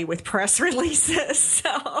everybody with press releases.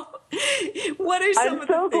 So what are some of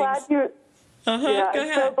the things?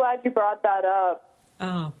 I'm so glad you brought that up.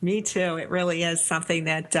 Oh, me too. It really is something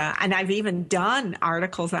that, and I've even done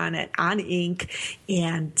articles on it on Inc.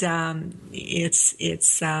 And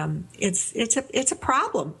it's a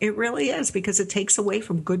problem. It really is, because it takes away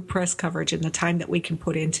from good press coverage and the time that we can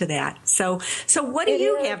put into that. So what do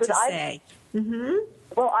you have to say? Mm-hmm.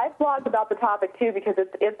 Well, I've blogged about the topic too, because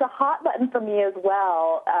it's a hot button for me as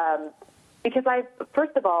well. Because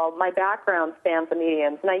first of all, my background spans the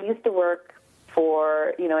mediums, and I used to work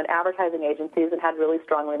for, in advertising agencies and had really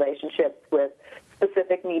strong relationships with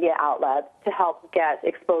specific media outlets to help get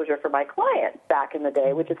exposure for my clients back in the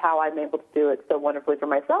day, which is how I'm able to do it so wonderfully for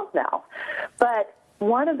myself now. But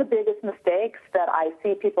one of the biggest mistakes that I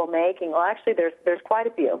see people making, well, actually there's quite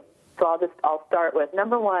a few. So I'll start with,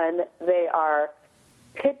 number one, they are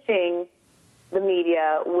pitching the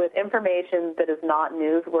media with information that is not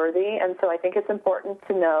newsworthy. And so I think it's important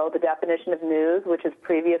to know the definition of news, which is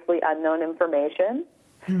previously unknown information.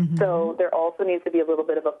 Mm-hmm. So there also needs to be a little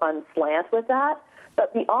bit of a fun slant with that.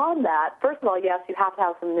 But beyond that, first of all, yes, you have to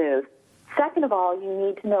have some news. Second of all, you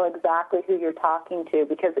need to know exactly who you're talking to,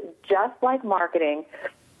 because just like marketing,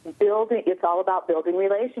 it's all about building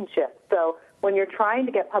relationships. So when you're trying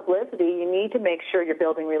to get publicity, you need to make sure you're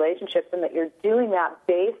building relationships and that you're doing that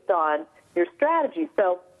based on your strategy.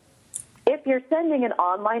 So if you're sending an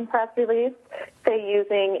online press release, say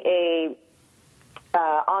using a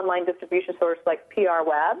online distribution source like PR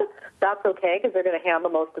Web, that's okay because they're going to handle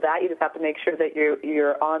most of that. You just have to make sure that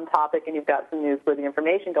you're on topic and you've got some newsworthy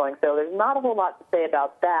information going. So there's not a whole lot to say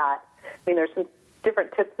about that. I mean, there's some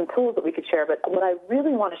different tips and tools that we could share, but what I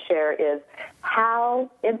really want to share is how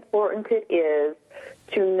important it is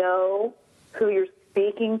to know who you're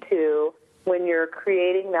speaking to when you're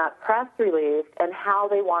creating that press release and how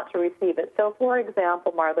they want to receive it. So, for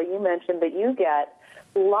example, Marla, you mentioned that you get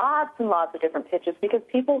lots and lots of different pitches because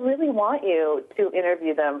people really want you to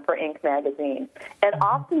interview them for Inc. magazine. And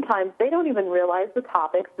oftentimes they don't even realize the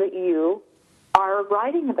topics that you are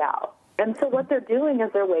writing about. And so what they're doing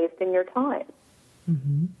is they're wasting your time.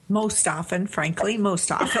 Mm-hmm. Most often, frankly,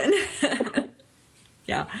 most often.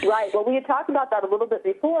 Yeah. Right. Well, we had talked about that a little bit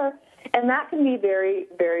before, and that can be very,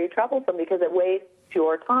 very troublesome because it wastes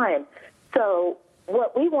your time. So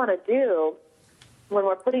what we want to do when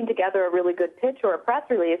we're putting together a really good pitch or a press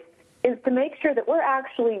release is to make sure that we're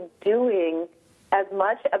actually doing as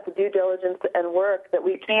much of the due diligence and work that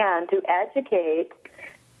we can to educate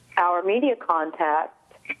our media contacts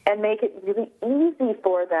and make it really easy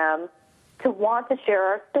for them to want to share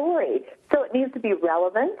our story. So it needs to be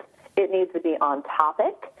relevant. It needs to be on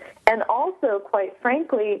topic. And also, quite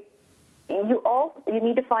frankly, you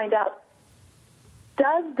need to find out,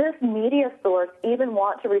 does this media source even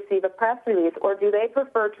want to receive a press release, or do they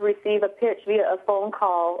prefer to receive a pitch via a phone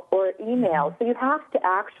call or email? So you have to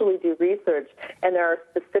actually do research, and there are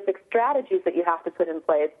specific strategies that you have to put in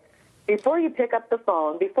place before you pick up the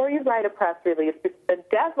phone, before you write a press release, and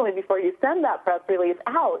definitely before you send that press release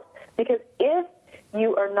out. Because if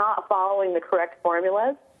you are not following the correct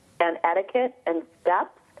formulas and etiquette and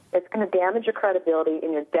steps, it's going to damage your credibility,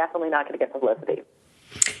 and you're definitely not going to get publicity.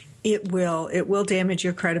 It will damage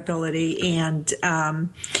your credibility, and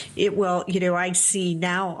it will, I see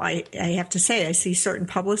now, I have to say, I see certain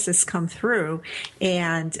publicists come through,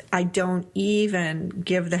 and I don't even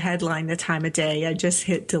give the headline the time of day. I just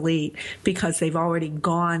hit delete because they've already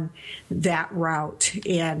gone that route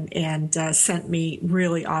and sent me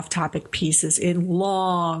really off-topic pieces in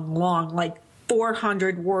long, like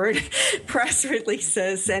 400-word press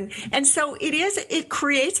releases. And so it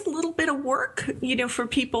creates a little bit of work, for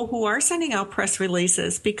people who are sending out press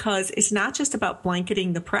releases, because it's not just about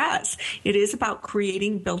blanketing the press. It is about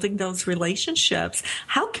building those relationships.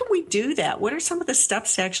 How can we do that? What are some of the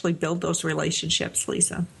steps to actually build those relationships,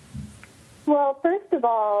 Lisa? Well, first of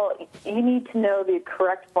all, you need to know the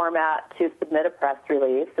correct format to submit a press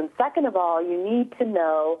release. And second of all, you need to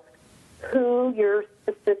know who you're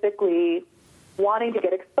specifically wanting to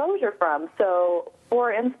get exposure from. So,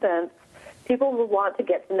 for instance, people will want to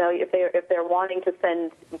get to know you if they're wanting to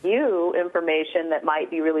send you information that might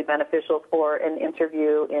be really beneficial for an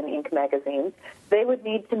interview in Inc. magazine. They would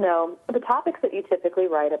need to know the topics that you typically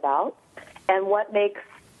write about and what makes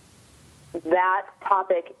that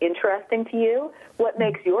topic interesting to you, what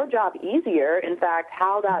makes your job easier, in fact,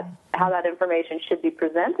 how that information should be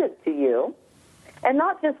presented to you. And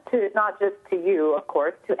not just to you, of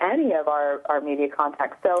course, to any of our media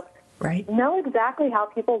contacts. So know exactly how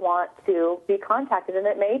people want to be contacted, and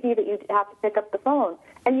it may be that you have to pick up the phone.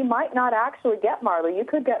 And you might not actually get Marla. You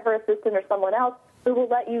could get her assistant or someone else who will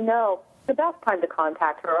let you know the best time to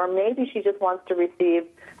contact her, or maybe she just wants to receive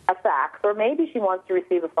a fax, or maybe she wants to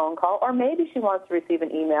receive a phone call, or maybe she wants to receive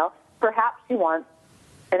an email. Perhaps she wants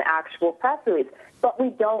an actual press release. But we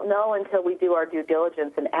don't know until we do our due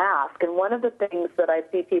diligence and ask. And one of the things that I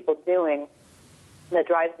see people doing that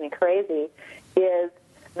drives me crazy is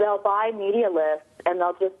they'll buy media lists and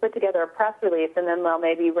they'll just put together a press release, and then they'll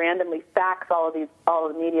maybe randomly fax all of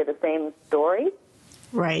the media the same story.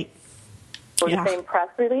 Right. Or the same press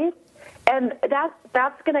release. And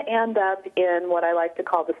that's going to end up in what I like to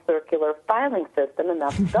call the circular filing system, and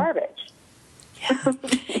that's garbage.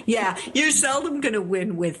 Yeah, you're seldom going to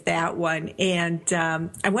win with that one. And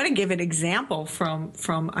I want to give an example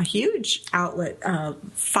from a huge outlet,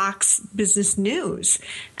 Fox Business News.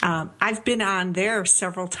 I've been on there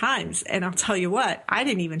several times, and I'll tell you what, I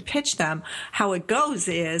didn't even pitch them. How it goes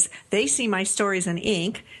is they see my stories in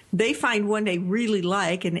ink. They find one they really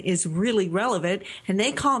like and is really relevant, and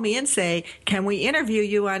they call me and say, can we interview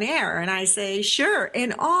you on air? And I say, sure.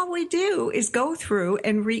 And all we do is go through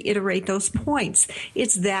and reiterate those points.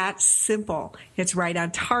 It's that simple. It's right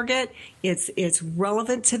on target. It's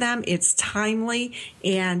relevant to them. It's timely,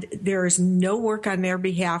 and there is no work on their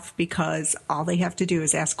behalf because all they have to do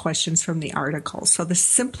is ask questions from the article. So the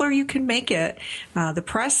simpler you can make it, the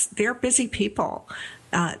press, they're busy people.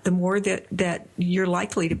 The more that you're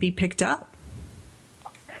likely to be picked up.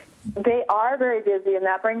 They are very busy, and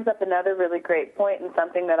that brings up another really great point, and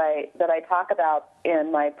something that I talk about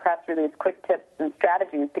in my press release, quick tips and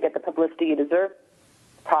strategies to get the publicity you deserve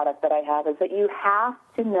product that I have, is that you have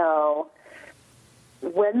to know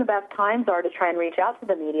when the best times are to try and reach out to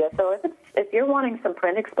the media. So if you're wanting some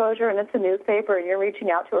print exposure and it's a newspaper and you're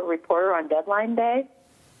reaching out to a reporter on deadline day,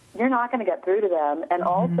 you're not going to get through to them, and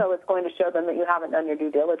also it's going to show them that you haven't done your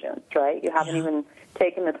due diligence, right? You haven't even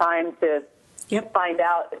taken the time to find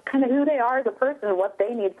out kind of who they are as a person and what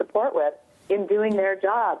they need support with in doing their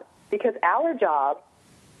job. Because our job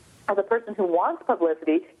as a person who wants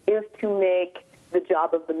publicity is to make the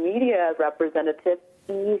job of the media representative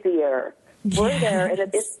easier. We're there, and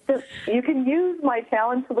it's just, you can use my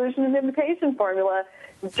challenge, solution, and invitation formula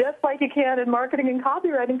just like you can in marketing and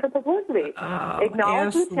copywriting for publicity.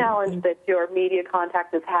 Acknowledge the challenge that your media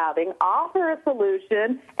contact is having, offer a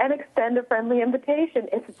solution, and extend a friendly invitation.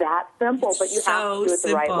 It's that simple, but you have to do it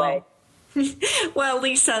the right way. Well,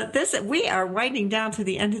 Lisa, we are winding down to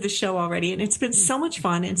the end of the show already, and it's been so much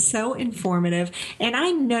fun and so informative. And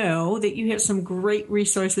I know that you have some great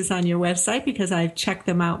resources on your website because I've checked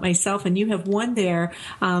them out myself, and you have one there,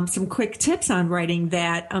 some quick tips on writing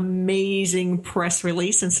that amazing press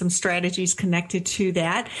release and some strategies connected to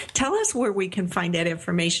that. Tell us where we can find that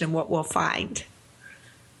information and what we'll find.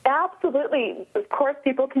 Absolutely. Of course,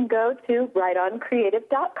 people can go to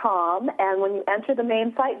writeoncreative.com, and when you enter the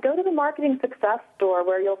main site, go to the Marketing Success Store,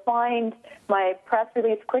 where you'll find my press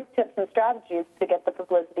release quick tips and strategies to get the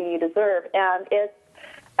publicity you deserve. And it's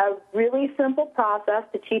a really simple process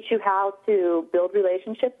to teach you how to build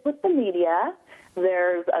relationships with the media.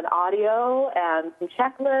 There's an audio and some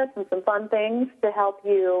checklists and some fun things to help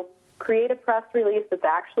you create a press release that's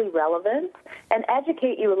actually relevant and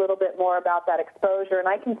educate you a little bit more about that exposure. And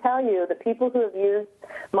I can tell you that people who have used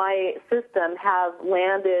my system have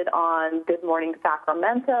landed on Good Morning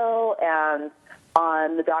Sacramento and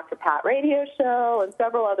on the Dr. Pat radio show and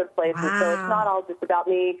several other places. Wow. So it's not all just about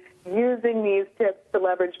me using these tips to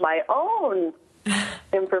leverage my own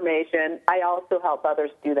information. I also help others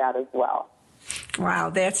do that as well.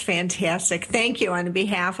 Wow, that's fantastic. Thank you on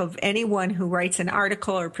behalf of anyone who writes an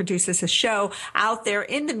article or produces a show out there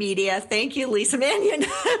in the media. Thank you, Lisa Manyon,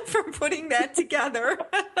 for putting that together.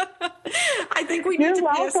 I think we need to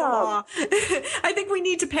pass a law. I think we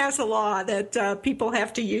need to pass a law that people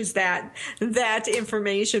have to use that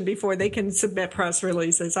information before they can submit press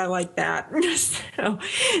releases. I like that. So,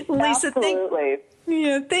 Lisa, absolutely.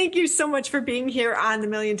 Thank you so much for being here on the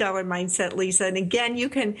 $1 Million Mindset, Lisa. And again, you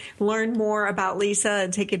can learn more about Lisa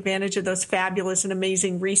and take advantage of those fabulous and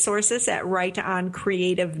amazing resources at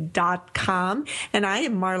writeoncreative.com. And I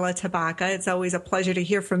am Marla Tabaka. It's always a pleasure to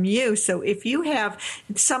hear from you. So if you have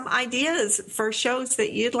some ideas for shows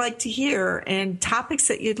that you'd like to hear and topics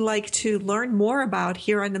that you'd like to learn more about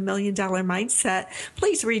here on the $1 Million Mindset,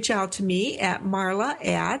 please reach out to me at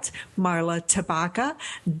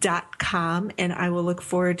marla@marlatabaka.com, and I will look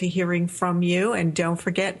forward to hearing from you. And don't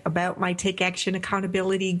forget about my Take Action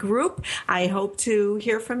Accountability group. I hope to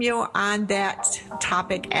hear from you on that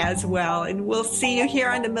topic as well. And we'll see you here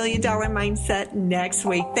on the $1 Million Mindset next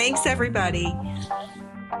week. Thanks, everybody.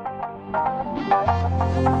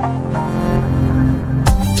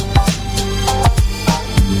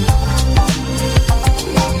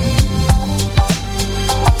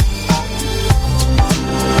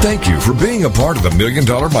 Thank you for being a part of the $1 Million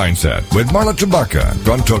Mindset with Marla Tabaka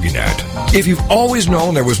on TogiNet. If you've always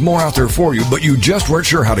known there was more out there for you, but you just weren't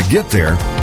sure how to get there,